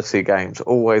quality games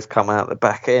always come out the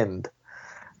back end.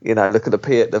 You know, look at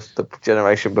the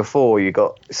generation before. You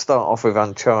start off with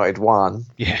Uncharted 1.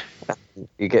 Yeah.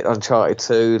 You get Uncharted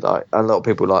 2. Like, a lot of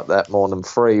people like that more than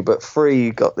 3. But 3,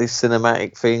 you got these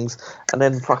cinematic things, and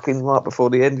then fucking right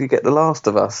before the end, you get The Last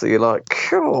of Us. So you're like,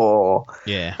 sure.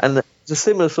 Yeah. And it's a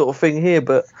similar sort of thing here.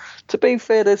 But to be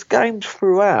fair, there's games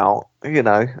throughout. You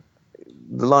know,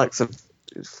 the likes of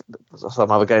some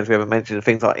other games we haven't mentioned,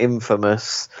 things like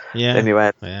Infamous. Yeah. Then you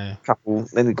had a couple.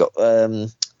 Then you got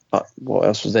what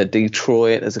else was there?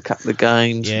 Detroit. There's a couple of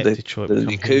games. Yeah, Detroit. The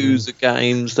Yakuza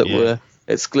games that were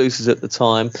exclusives at the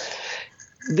time.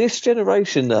 This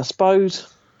generation, I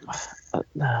suppose it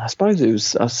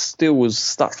was. I still was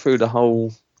stuck through the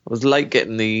whole. I was late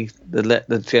getting the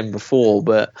gen before,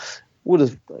 but would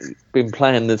have been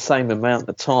playing the same amount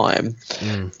of time.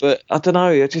 But I don't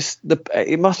know.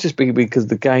 It must just be because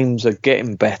the games are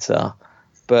getting better.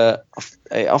 But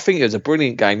I think it was a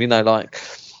brilliant game. You know, like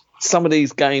some of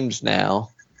these games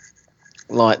now,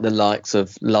 like the likes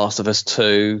of Last of Us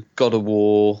 2, God of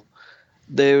War.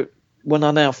 When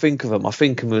I now think of them, I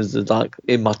think of them as like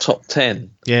in my top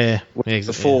 10. Yeah.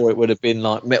 Before it would have been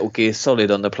like Metal Gear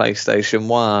Solid on the PlayStation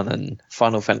 1 and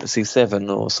Final Fantasy 7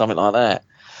 or something like that.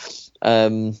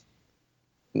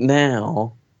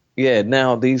 Now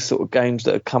these sort of games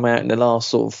that have come out in the last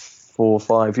sort of 4 or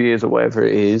 5 years or whatever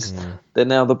it is, they're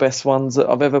now the best ones that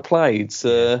I've ever played.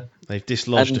 So they've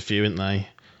dislodged a few, haven't they?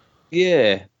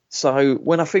 Yeah. So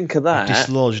when I think of that,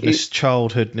 dislodged this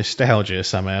childhood nostalgia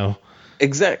somehow.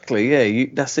 Exactly. Yeah.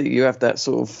 That's it. You have that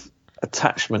sort of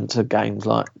attachment to games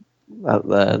like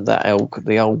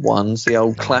the old ones, the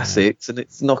old classics, and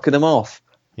it's knocking them off.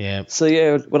 Yeah.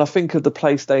 So when I think of the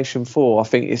PlayStation 4, I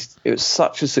think it was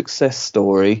such a success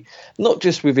story. Not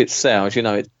just with its sales, you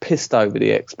know, it pissed over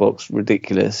the Xbox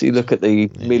ridiculous. You look at the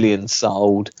millions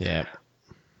sold. Yeah.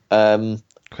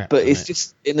 But it's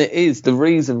just, and it is, the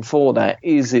reason for that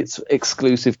is it's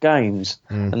exclusive games,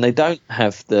 and they don't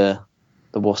have the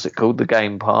what's it called, the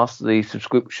Game Pass, the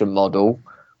subscription model,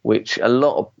 which a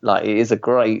lot of, like, it's a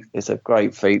great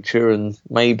feature, and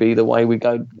maybe the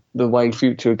way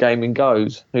future gaming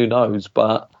goes, who knows?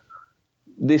 But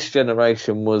this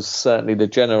generation was certainly the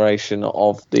generation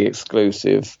of the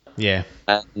exclusive,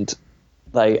 and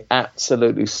they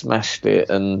absolutely smashed it,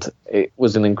 and it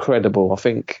was an incredible. I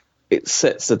think it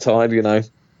sets the tide. You know,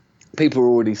 people are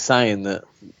already saying that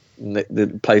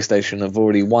the PlayStation have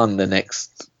already won the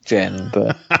next gen,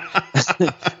 but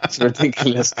it's a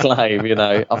ridiculous claim. You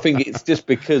know, I think it's just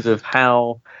because of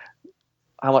how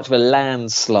much of a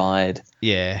landslide.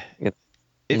 Yeah.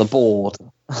 On the board.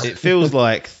 It feels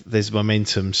like there's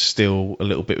momentum still a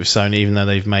little bit with Sony, even though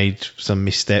they've made some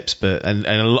missteps. But and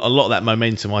a lot of that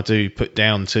momentum I do put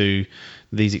down to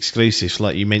these exclusives.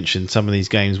 Like you mentioned, some of these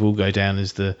games will go down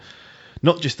as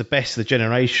not just the best of the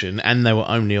generation, and they were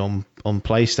only on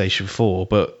PlayStation 4,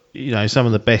 but you know, some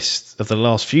of the best of the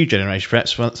last few generations,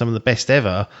 perhaps some of the best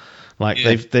ever.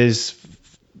 Like there's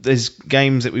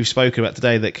games that we've spoken about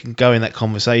today that can go in that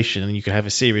conversation, and you can have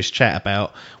a serious chat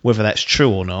about whether that's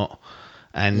true or not.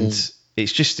 And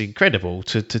it's just incredible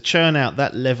to churn out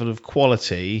that level of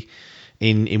quality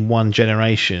in one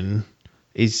generation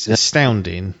is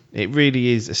astounding. It really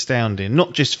is astounding.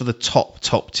 Not just for the top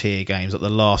tier games like The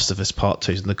Last of Us Part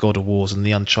 2s and the God of Wars and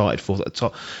the Uncharted 4s at the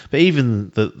top, but even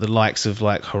the likes of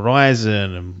like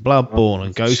Horizon and Bloodborne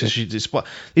and Ghost of Tsushima.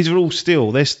 These are all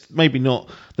still, they're maybe not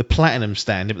the platinum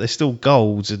standard, but they're still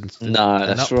golds and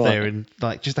up there. And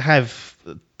like just to have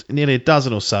nearly a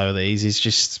dozen or so of these is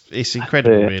just, it's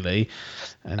incredible, really.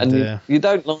 And you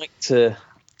don't like to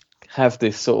have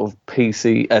this sort of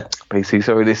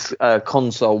this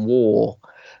console war,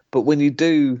 but when you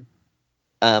do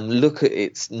look at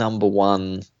its number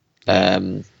one,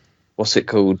 rival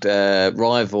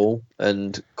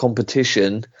and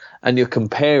competition, and you're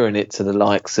comparing it to the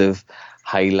likes of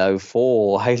Halo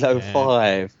 4, Halo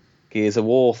 5, Gears of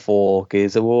War 4,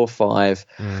 Gears of War 5,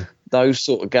 those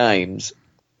sort of games,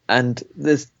 and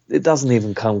it doesn't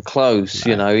even come close,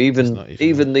 you know.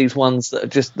 Even these ones that are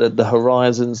just the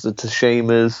Horizons, the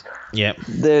Tsushimas,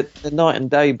 they're night and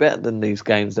day better than these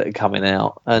games that are coming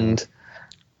out, and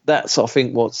that's, I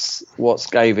think, what's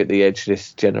gave it the edge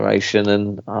this generation.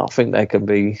 And I think they can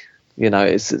be, you know,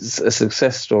 it's a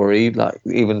success story. Like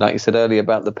you said earlier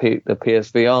about the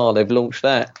PSVR, they've launched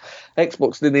that.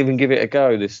 Xbox didn't even give it a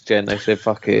go this gen. They said,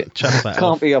 "Fuck it,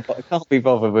 can't be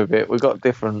bothered with it. We've got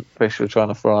different fish we're trying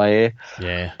to fry here."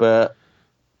 Yeah. But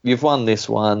you've won this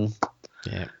one.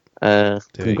 Yeah.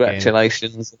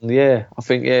 Congratulations. And I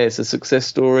think it's a success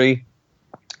story,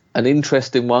 an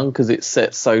interesting one because it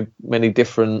sets so many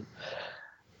different.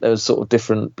 There was sort of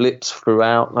different blips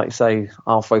throughout. Like you say,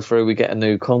 halfway through we get a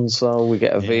new console, we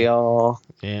get a VR.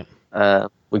 Yeah.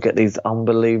 We get these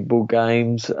unbelievable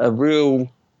games. A real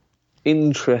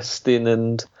interesting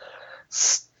and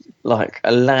like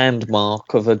a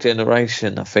landmark of a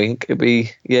generation. I think it'd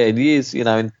be years, you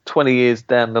know, in 20 years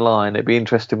down the line, it'd be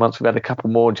interesting once we've had a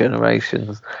couple more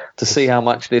generations to see how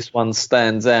much this one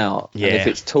stands out, and if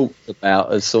it's talked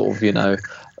about as sort of, you know,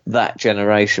 that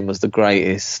generation was the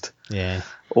greatest,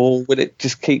 or will it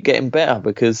just keep getting better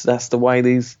because that's the way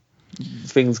these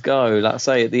things go. Like I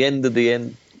say, at the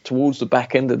end towards the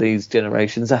back end of these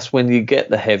generations, that's when you get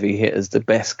the heavy hitters, the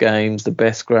best games, the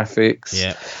best graphics.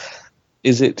 Yeah.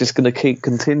 Is it just going to keep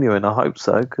continuing? I hope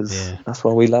so, because that's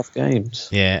why we love games.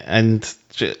 Yeah, and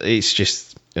it's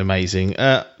just amazing.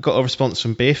 Got a response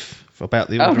from Biff about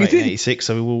the Order 1886,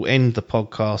 so we will end the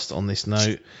podcast on this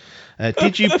note.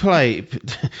 Did you play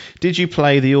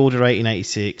the Order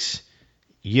 1886?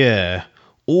 Yeah.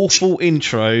 Awful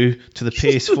intro to the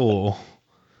PS4.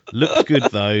 Looked good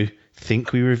though.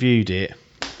 Think we reviewed it.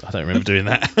 I don't remember doing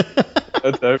that. I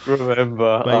don't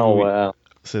remember. Wow.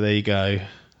 So there you go.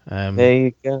 There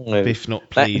you go. Biff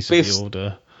not pleased with the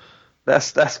Order.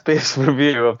 That's Biff's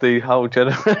review of the whole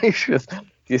generation.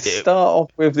 You start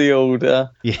off with the Order.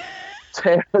 Yeah.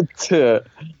 Tear to it.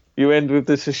 You end with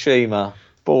the Tsushima.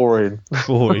 Boring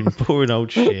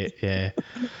old shit. Yeah.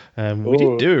 We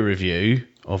did do a review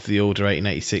of the Order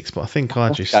 1886, but I think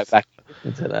I just go back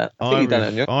into that.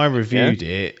 I reviewed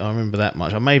it. I remember that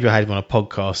much. Maybe I had him on a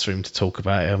podcast for him to talk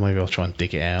about it, or maybe I'll try and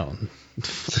dig it out and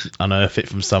unearth it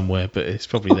from somewhere, but it's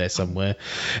probably there somewhere.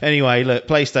 Anyway, look,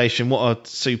 PlayStation, what a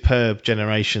superb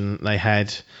generation they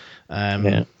had.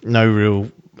 No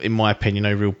real, in my opinion,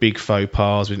 no real big faux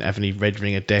pas. We didn't have any red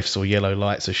ring of deaths or yellow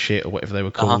lights of shit or whatever they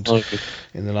were called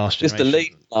in the last generation. Just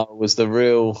Elite was the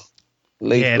real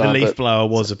the leaf blower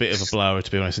was a bit of a blower,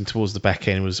 to be honest, and towards the back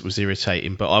end was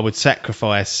irritating. But I would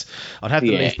sacrifice. I'd have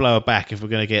the leaf blower back if we're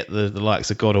going to get the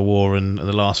likes of God of War and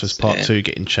The Last of Us Part 2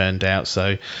 getting churned out.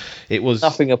 So it was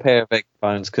nothing a pair of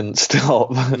Xbones couldn't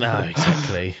stop. No,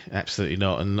 exactly, absolutely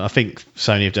not. And I think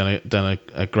Sony have done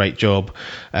a great job.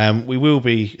 We will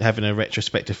be having a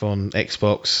retrospective on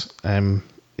Xbox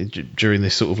during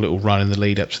this sort of little run in the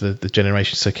lead up to the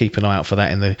generation, so keep an eye out for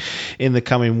that in the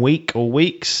coming week or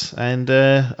weeks. And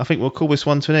I think we'll call this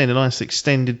one to an end, a nice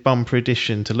extended bumper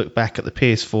edition to look back at the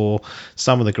PS4,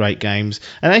 some of the great games.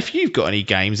 And if you've got any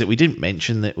games that we didn't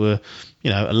mention that were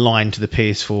aligned to the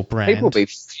PS4 brand, people will be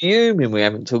fuming we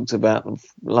haven't talked about the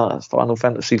last Final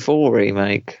Fantasy IV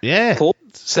remake. Yeah,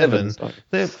 7.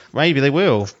 Maybe they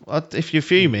will. If you're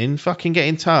fuming, fucking get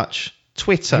in touch.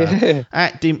 Twitter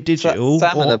at Dimp Digital.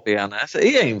 Salmon will be on that.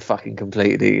 He ain't fucking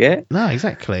completed it yet. No,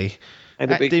 exactly. At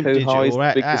Dimp Digital or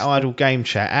at Idle Game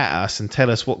Chat at us and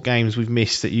tell us what games we've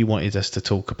missed that you wanted us to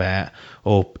talk about,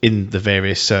 or in the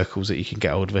various circles that you can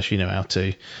get hold of us, you know how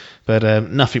to. But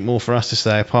nothing more for us to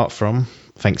say apart from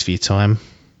thanks for your time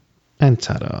and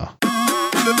ta-da.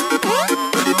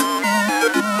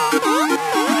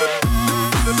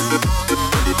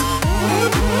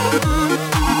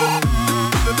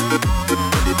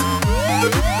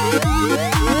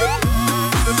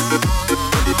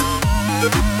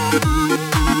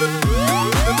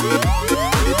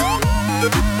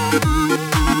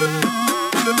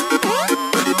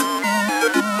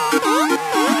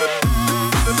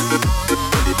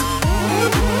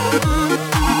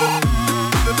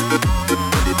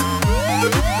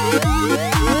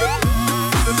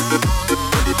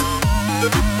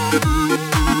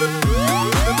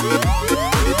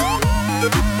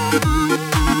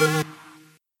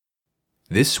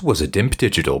 This was a Dimp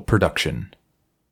Digital production.